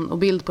ut namn och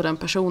bild på den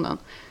personen?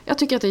 Jag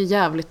tycker att det är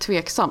jävligt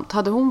tveksamt.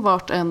 Hade hon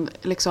varit en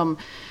liksom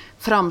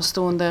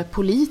framstående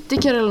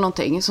politiker eller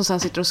någonting som sen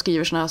sitter och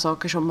skriver såna här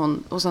saker som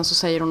hon, och sen så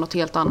säger hon något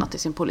helt annat i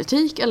sin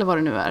politik eller vad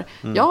det nu är,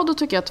 ja, då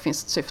tycker jag att det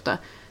finns ett syfte.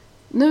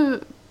 Nu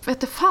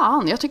vet inte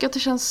fan, jag tycker att det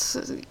känns...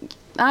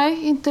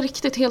 Nej, inte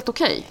riktigt helt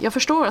okej. Jag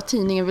förstår att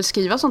tidningen vill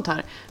skriva sånt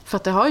här. För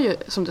att det har ju,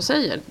 som du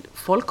säger,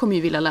 folk kommer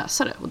ju vilja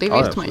läsa det. Och det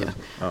vet man ju.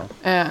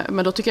 Ja.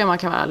 Men då tycker jag man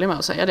kan vara ärlig med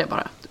att säga det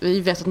bara.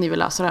 Vi vet att ni vill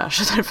läsa det här,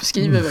 så därför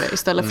skriver vi det.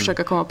 Istället för att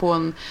försöka komma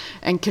på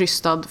en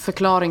krystad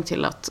förklaring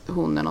till att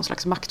hon är någon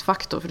slags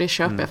maktfaktor. För det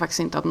köper jag faktiskt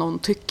inte att någon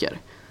tycker.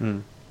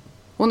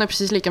 Hon är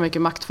precis lika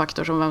mycket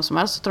maktfaktor som vem som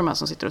helst av de här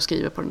som sitter och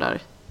skriver på den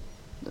där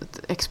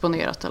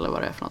exponerat eller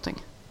vad det är för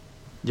någonting.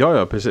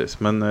 Ja, precis.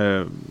 Men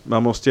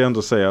man måste ju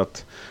ändå säga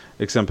att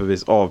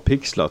exempelvis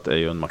Avpixlat är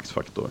ju en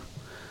maktfaktor.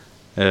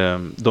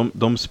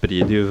 De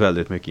sprider ju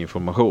väldigt mycket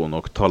information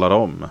och talar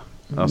om.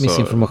 Alltså,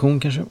 missinformation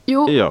kanske?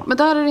 Jo, men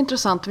där är det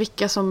intressant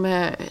vilka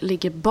som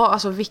ligger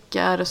alltså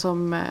vilka är det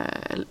som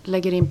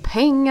lägger in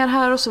pengar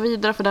här och så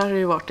vidare. För där har det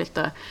ju varit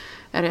lite,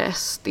 är det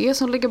SD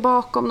som ligger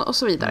bakom och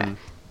så vidare.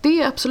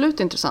 Det är absolut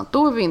intressant,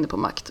 då är vi inne på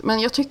makt. Men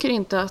jag tycker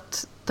inte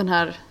att den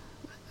här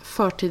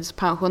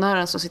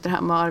förtidspensionären som sitter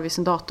hemma och arvar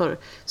sin dator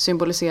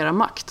symboliserar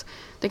makt.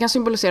 Det kan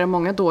symbolisera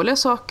många dåliga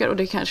saker och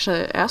det kanske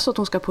är så att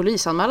hon ska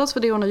polisanmälas för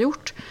det hon har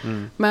gjort.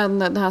 Men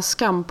den här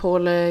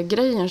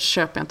skampåle-grejen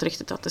köper jag inte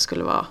riktigt att det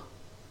skulle vara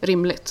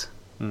rimligt.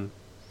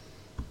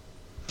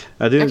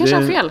 Ja, jag kanske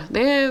har fel.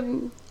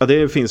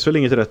 Det finns väl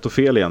inget rätt och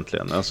fel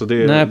egentligen. Alltså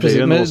det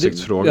är en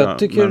åsiktsfråga. Jag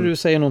tycker du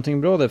säger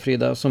någonting bra där,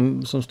 Frida,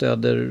 som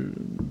stöder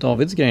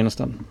Davids grej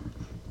nästan.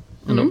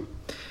 Vadå?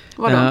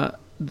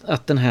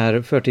 Att den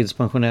här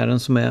förtidspensionären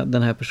som är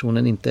den här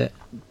personen inte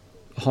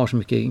har så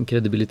mycket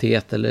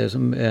kredibilitet eller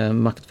som är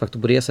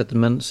maktfaktor på det sättet,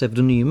 men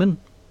pseudonymen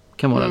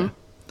kan vara det.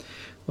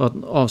 Och att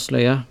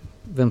avslöja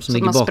vem som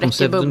ligger bakom pseudonymen.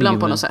 Så man spräcker bubblan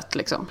på något sätt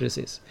liksom.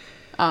 Precis.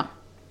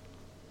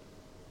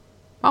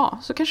 Ja,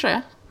 så kanske det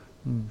är.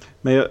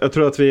 Men jag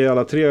tror att vi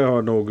alla tre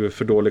har nog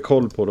för dålig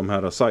koll på de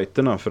här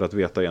sajterna för att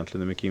veta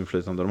egentligen hur mycket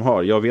inflytande de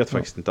har. Jag vet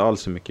faktiskt inte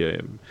alls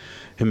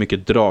hur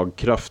mycket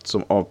dragkraft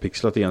som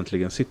Avpixlat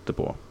egentligen sitter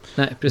på.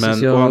 Nej,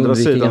 precis. Men å andra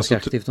sidan ganska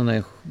aktivt de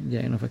där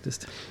grejerna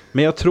faktiskt.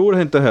 Men jag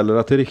tror inte heller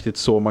att det är riktigt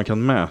så man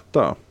kan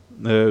mäta.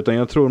 Utan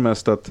jag tror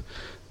mest att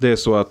det är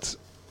så att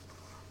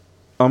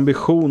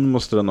ambition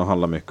måste den nog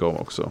handla mycket om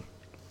också.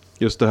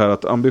 Just det här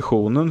att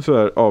ambitionen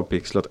för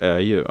Avpixlat är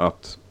ju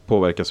att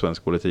påverka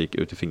svensk politik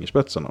ut i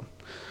fingerspetsarna.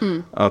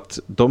 Att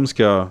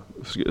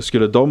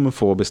skulle de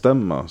få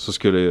bestämma så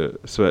skulle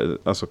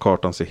alltså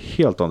kartan se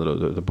helt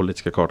annorlunda ut. Den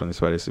politiska kartan i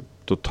Sverige ser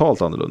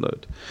totalt annorlunda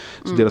ut.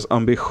 Så deras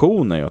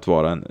ambition är ju att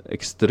vara en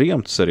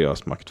extremt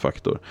seriös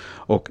maktfaktor.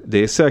 Och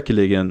det är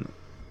säkerligen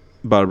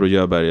Barbro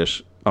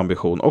Jöbergers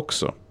ambition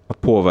också.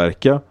 Att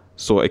påverka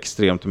så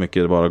extremt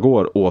mycket det bara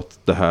går åt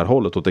det här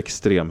hållet, åt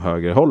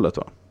extremhögerhållet.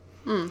 Va?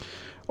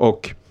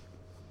 Och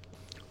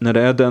när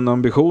det är den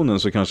ambitionen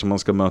så kanske man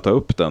ska möta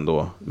upp den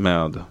då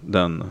med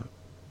den,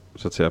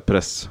 så att säga,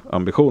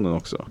 pressambitionen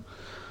också.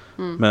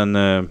 Men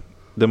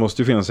det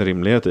måste ju finnas en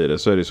rimlighet i det,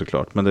 så är det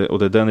såklart. Men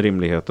det den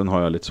rimligheten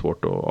har jag lite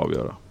svårt att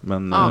avgöra.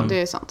 Men, ja,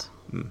 det är sant.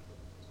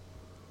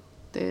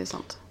 Det är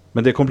sant.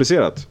 Men det är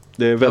komplicerat.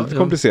 Det är väldigt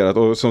komplicerat.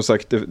 Och som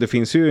sagt, det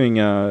finns ju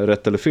inga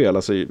rätt eller fel.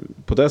 Alltså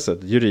på det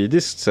sättet,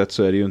 juridiskt sett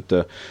så är det ju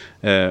inte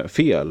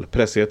fel.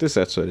 Pressetiskt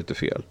sett så är det inte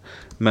fel.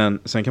 Men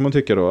sen kan man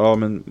tycka då, ja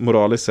men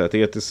moraliskt sett,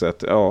 etiskt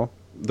sett, ja.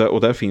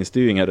 Och där finns det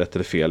ju inga rätt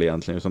eller fel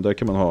egentligen. Utan där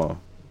kan man ha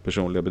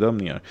personliga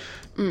bedömningar.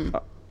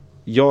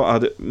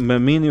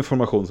 Med min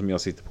information som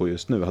jag sitter på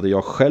just nu, hade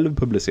jag själv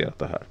publicerat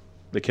det här.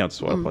 Det kan jag inte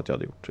svara på att jag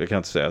hade gjort. Jag kan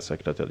inte säga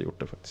säkert att jag hade gjort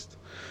det faktiskt.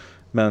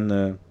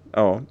 Men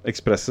ja,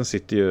 Expressen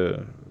sitter ju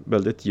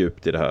väldigt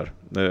djupt i det här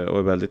och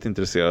är väldigt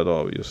intresserad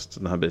av just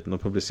den här biten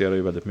och publicerar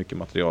ju väldigt mycket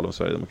material om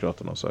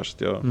Sverigedemokraterna och så här,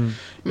 så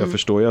jag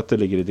förstår ju att det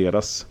ligger i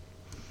deras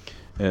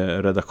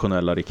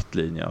redaktionella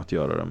riktlinje att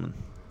göra det,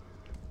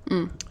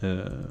 men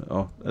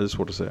ja, det är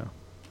svårt att säga.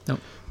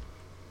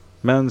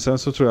 Men sen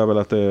så tror jag väl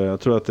att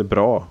det är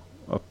bra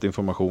att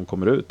information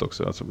kommer ut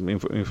också, alltså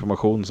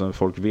information som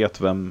folk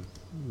vet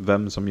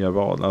vem som gör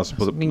vad.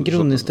 Alltså min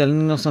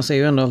grundinställning någonstans är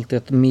ju ändå alltid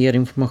att mer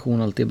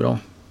information alltid är bra.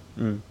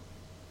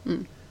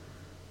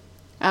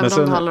 Även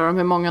om det handlar om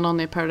hur många någon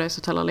i Paradise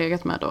Hotel har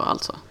legat med då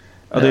alltså.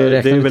 Ja, det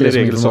är väl i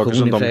regel saker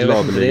som de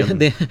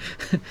gladeligen...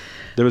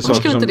 Varför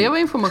skulle inte det vara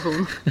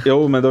information?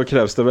 Jo, men då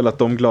krävs det väl att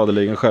de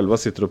gladeligen själva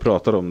sitter och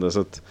pratar om det. Så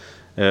att,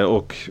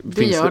 och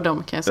det gör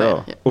de, kan jag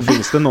säga. Ja, och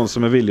finns det någon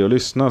som är villig att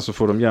lyssna så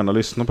får de gärna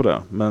lyssna på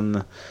det. Men,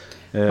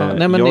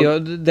 nej, men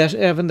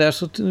även där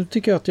så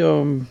tycker jag att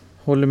jag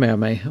håller med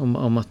mig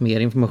om att mer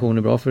information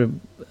är bra. För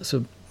så,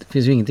 det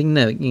finns ju ingenting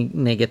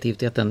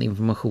negativt i att den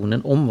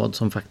informationen om vad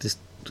som faktiskt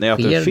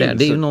sker där.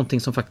 Det är ju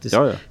någonting som faktiskt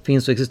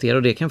finns och existerar,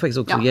 och det kan faktiskt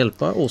också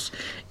hjälpa oss.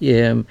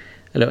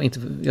 Jag är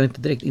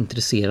inte direkt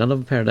intresserad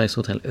av Paradise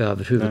Hotel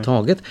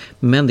överhuvudtaget,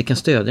 men det kan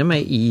stödja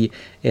mig i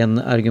en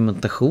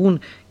argumentation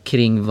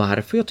kring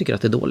varför jag tycker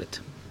att det är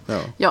dåligt.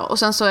 Ja, och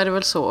sen så är det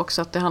väl så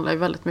också att det handlar ju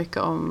väldigt mycket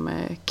om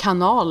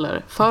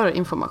kanaler för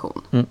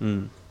information.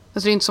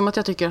 Alltså det är inte som att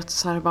jag tycker att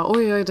så här bara,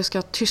 oj, det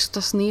ska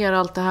tystas ner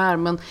allt det här,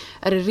 men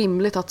är det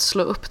rimligt att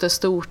slå upp det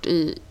stort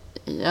i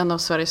en av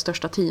Sveriges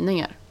största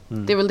tidningar?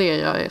 Det är väl det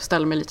jag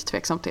ställer mig lite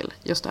tveksam till,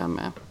 just det här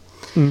med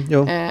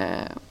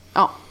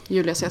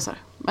Julia Caesar.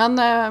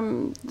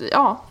 Men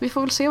vi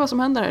får väl se vad som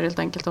händer här helt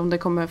enkelt. Om det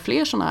kommer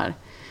fler sådana här.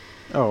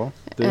 Ja,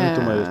 det är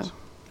inte omöjligt.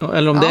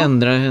 Eller om det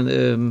ändrar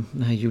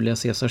den här Julia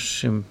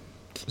Caesars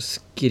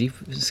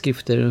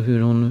skrifter och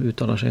hur hon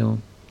uttalar sig och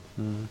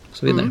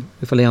så vidare.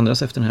 Ifall det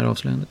ändras efter den här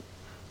avslöjandet.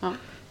 Ja.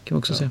 Kan vi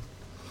också se.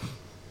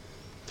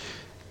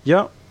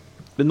 Ja,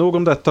 nog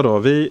om detta då.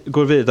 Vi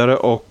går vidare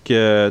och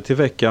till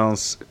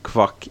veckans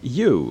Quack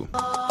You.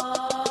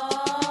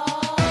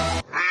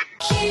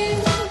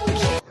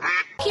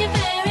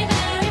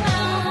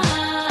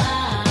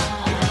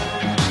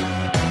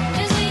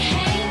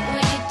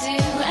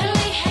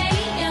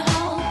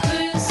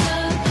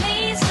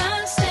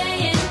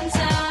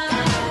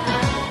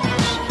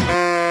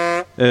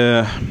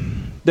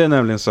 Det är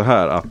nämligen så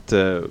här att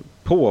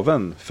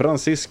påven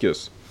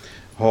Franciscus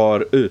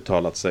har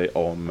uttalat sig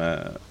om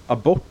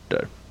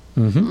aborter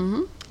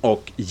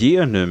och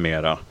ger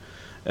numera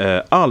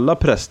alla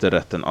präster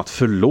rätten att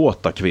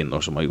förlåta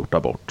kvinnor som har gjort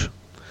abort.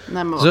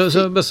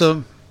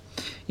 Så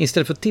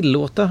istället för att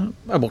tillåta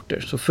aborter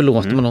så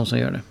förlåter man de som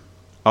gör det?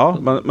 Ja,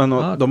 men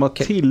de har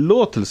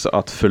tillåtelse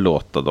att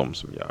förlåta de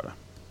som gör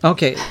det.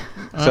 Okej.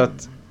 Så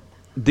att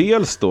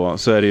dels då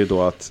så är det ju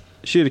då att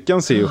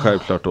kyrkan ser ju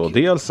självklart då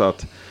dels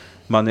att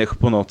man är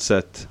på något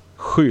sätt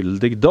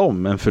skyldig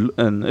dem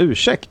en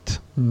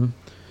ursäkt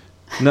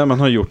när man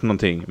har gjort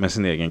någonting med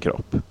sin egen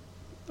kropp.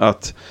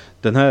 Att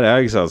den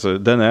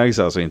ägs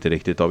alltså inte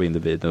riktigt av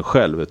individen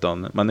själv,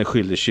 utan man är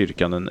skyldig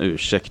kyrkan en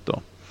ursäkt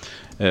då.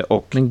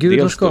 Men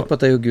Gud har skapat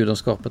dig och Gud har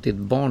skapat ditt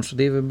barn, så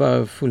det är väl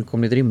bara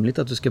fullkomligt rimligt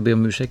att du ska be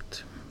om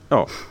ursäkt.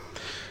 Ja.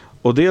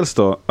 Och dels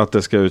då att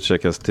det ska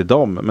ursäktas till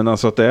dem, men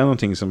alltså att det är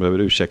någonting som behöver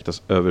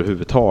ursäktas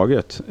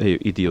överhuvudtaget är ju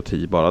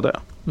idioti bara det.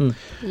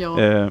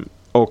 Ja.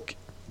 Och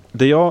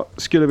det jag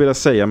skulle vilja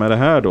säga med det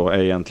här då är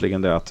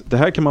egentligen det att det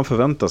här kan man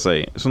förvänta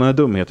sig, sådana här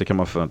dumheter kan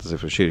man förvänta sig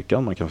från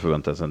kyrkan, man kan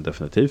förvänta sig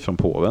definitivt från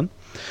påven.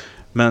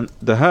 Men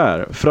det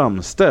här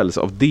framställs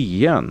av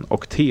DN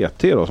och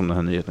TT då, som den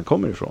här nyheten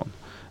kommer ifrån.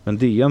 Men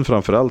DN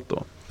framförallt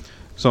då,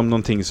 som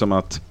någonting som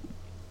att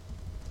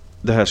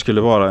det här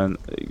skulle vara en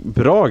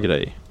bra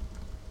grej.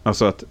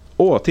 Alltså att,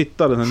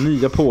 titta den här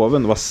nya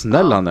påven, vad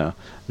snäll han är.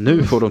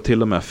 Nu får de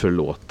till och med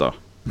förlåta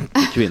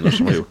kvinnor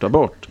som har gjort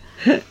abort.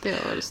 Det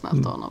var väl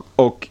snällt av honom.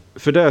 Och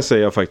för det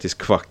säger jag faktiskt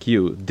quack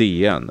you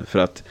DN. För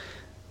att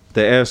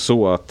det är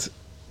så att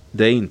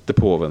det är inte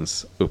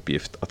påvens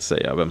uppgift att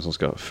säga vem som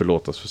ska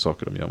förlåtas för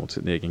saker de gör mot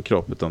sin egen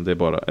kropp. Utan det är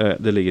bara,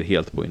 det ligger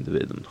helt på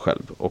individen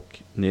själv.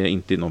 Och ni är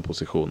inte i någon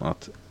position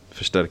att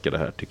förstärka det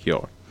här, tycker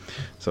jag.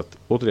 Så att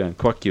återigen,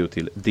 quack you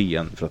till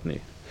DN för att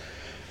ni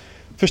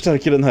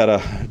förstärker den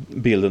här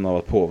bilden av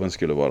att påven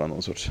skulle vara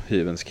någon sorts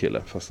hyvens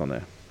kille, fast han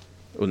är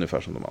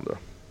ungefär som de andra.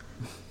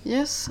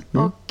 Yes,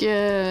 och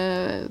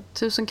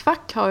 1000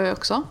 kvack har jag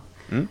också.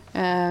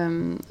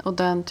 Och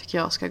den tycker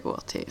jag ska gå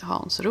till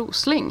Hans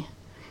Rosling.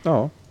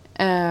 Ja.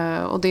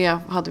 Och det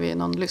hade vi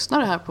någon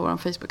lyssnare här på vår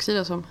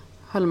Facebook-sida som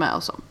höll med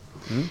oss om.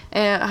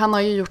 Han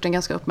har ju gjort en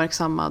ganska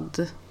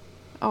uppmärksammad,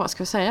 vad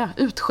ska vi säga,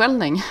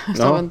 utskällning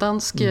av en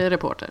dansk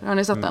reporter. Har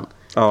ni sett den?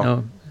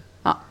 Ja.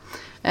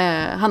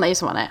 Han är ju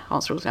som han är,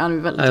 Hans Rosling. Han är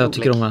väldigt rolig. Jag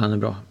tycker om att han är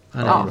bra.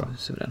 Han är bra,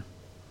 suverän.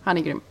 Han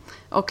är grym.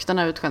 Och den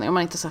här utskällningen, om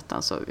man inte sett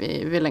den så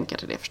vi länkar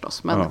till det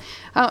förstås. Men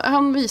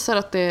han visar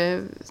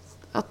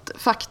att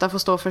fakta får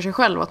stå för sig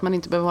själv och att man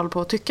inte behöver hålla på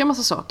och tycka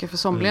massa saker. För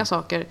somliga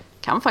saker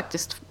kan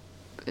faktiskt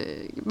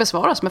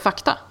besvaras med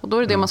fakta. Och då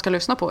är det man ska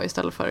lyssna på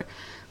istället för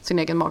sin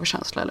egen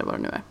magkänsla eller vad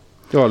det nu är.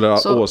 Ja,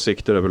 eller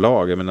åsikter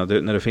överlag. Jag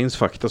menar, när det finns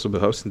fakta så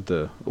behövs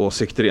inte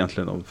åsikter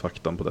egentligen om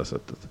faktan på det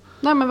sättet.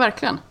 Nej, men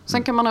verkligen.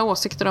 Sen kan man ha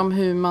åsikter om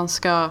hur man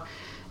ska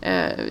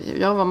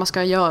vad man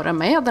ska göra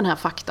med den här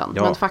faktan.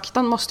 Men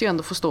faktan måste ju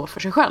ändå få stå för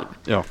sig själv.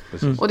 Ja,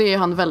 precis. Och det är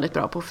han väldigt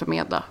bra på att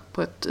förmedla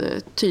på ett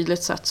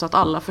tydligt sätt så att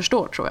alla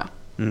förstår, tror jag.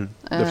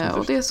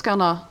 Och det ska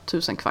han ha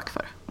 1000 kvack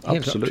för.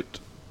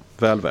 Absolut.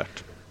 Väl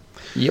värt.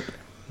 Yep.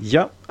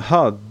 Ja,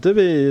 hade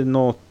vi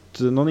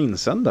någon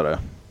insändare?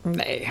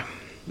 Nej.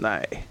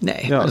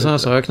 Ja, som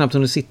jag sa, jag har knappt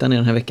hunnit sitta ner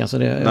den här veckan,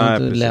 så jag har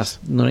inte läst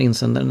några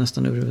insändare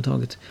nästan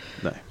överhuvudtaget.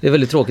 Nej. Det är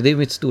väldigt tråkigt, det är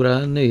mitt stora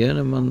nöje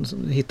när man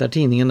hittar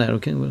tidningen där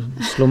och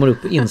slår man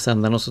upp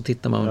insändaren och så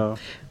tittar man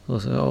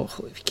och så,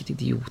 vilket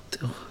idiot.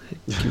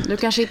 Du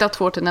kanske hittar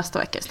 2 till nästa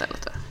vecka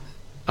istället då?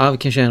 Ja, vi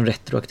kan köra en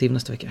retroaktiv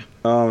nästa vecka.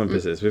 Ja, men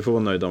precis. Vi får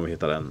vara nöjda om vi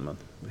hittar en, men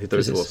hittar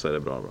vi 2 så är det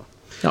bra.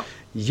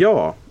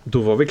 Ja,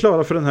 då var vi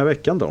klara för den här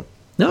veckan då.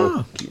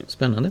 Ja,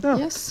 spännande. Ja,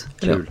 yes.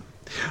 Kul.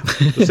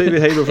 Då säger vi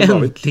hej då från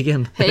David.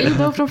 Äntligen. Hej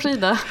då från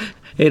Frida.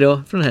 Hej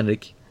då från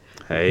Henrik.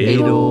 Hej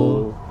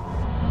då.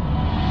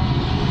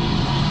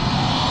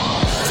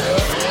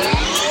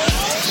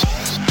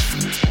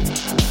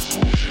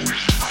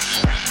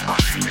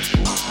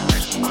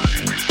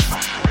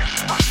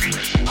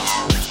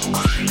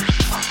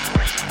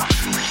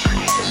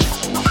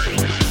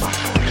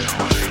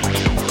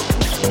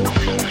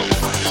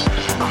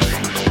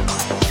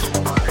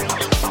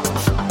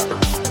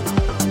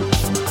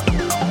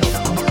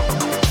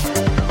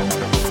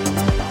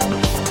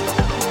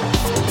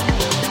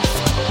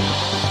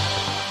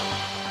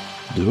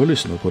 Du Du har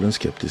lyssnat på den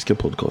skeptiska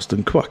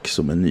podcasten Quack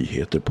som är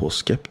nyheter på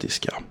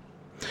skeptiska.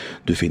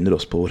 Du finner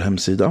oss på vår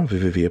hemsida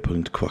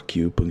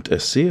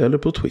www.quacku.se eller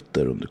på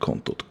Twitter under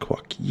kontot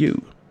quacku.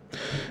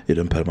 I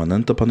den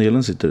permanenta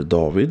panelen sitter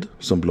David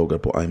som bloggar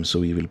på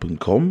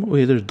imsoevil.com och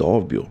heter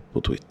Davbio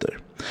på Twitter.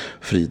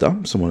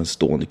 Frida som har en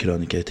stående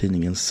krönika i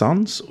tidningen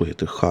Sans och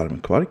heter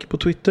Charmkvark på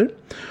Twitter.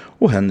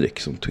 Och Henrik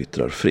som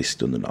twittrar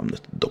friskt under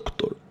namnet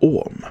Dr.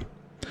 Ohm.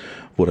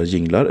 Våra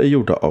jinglar är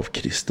gjorda av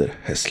Christer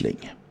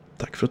Hessling.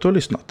 Tack för att du har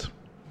lyssnat.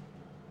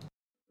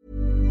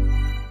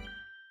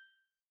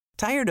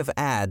 Tired of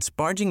ads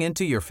barging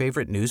into your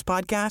favorite news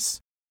podcasts?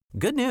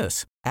 Good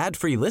news.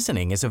 Ad-free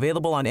listening is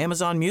available on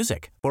Amazon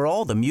Music for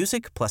all the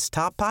music plus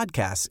top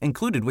podcasts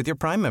included with your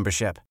Prime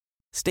membership.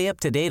 Stay up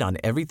to date on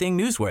everything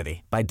newsworthy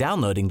by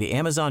downloading the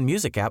Amazon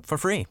Music app for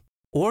free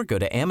or go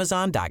to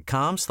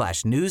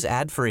amazon.com/news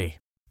ad free.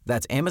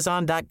 That's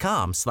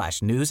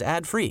amazon.com/news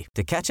ad free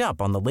to catch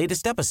up on the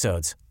latest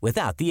episodes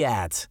without the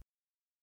ads.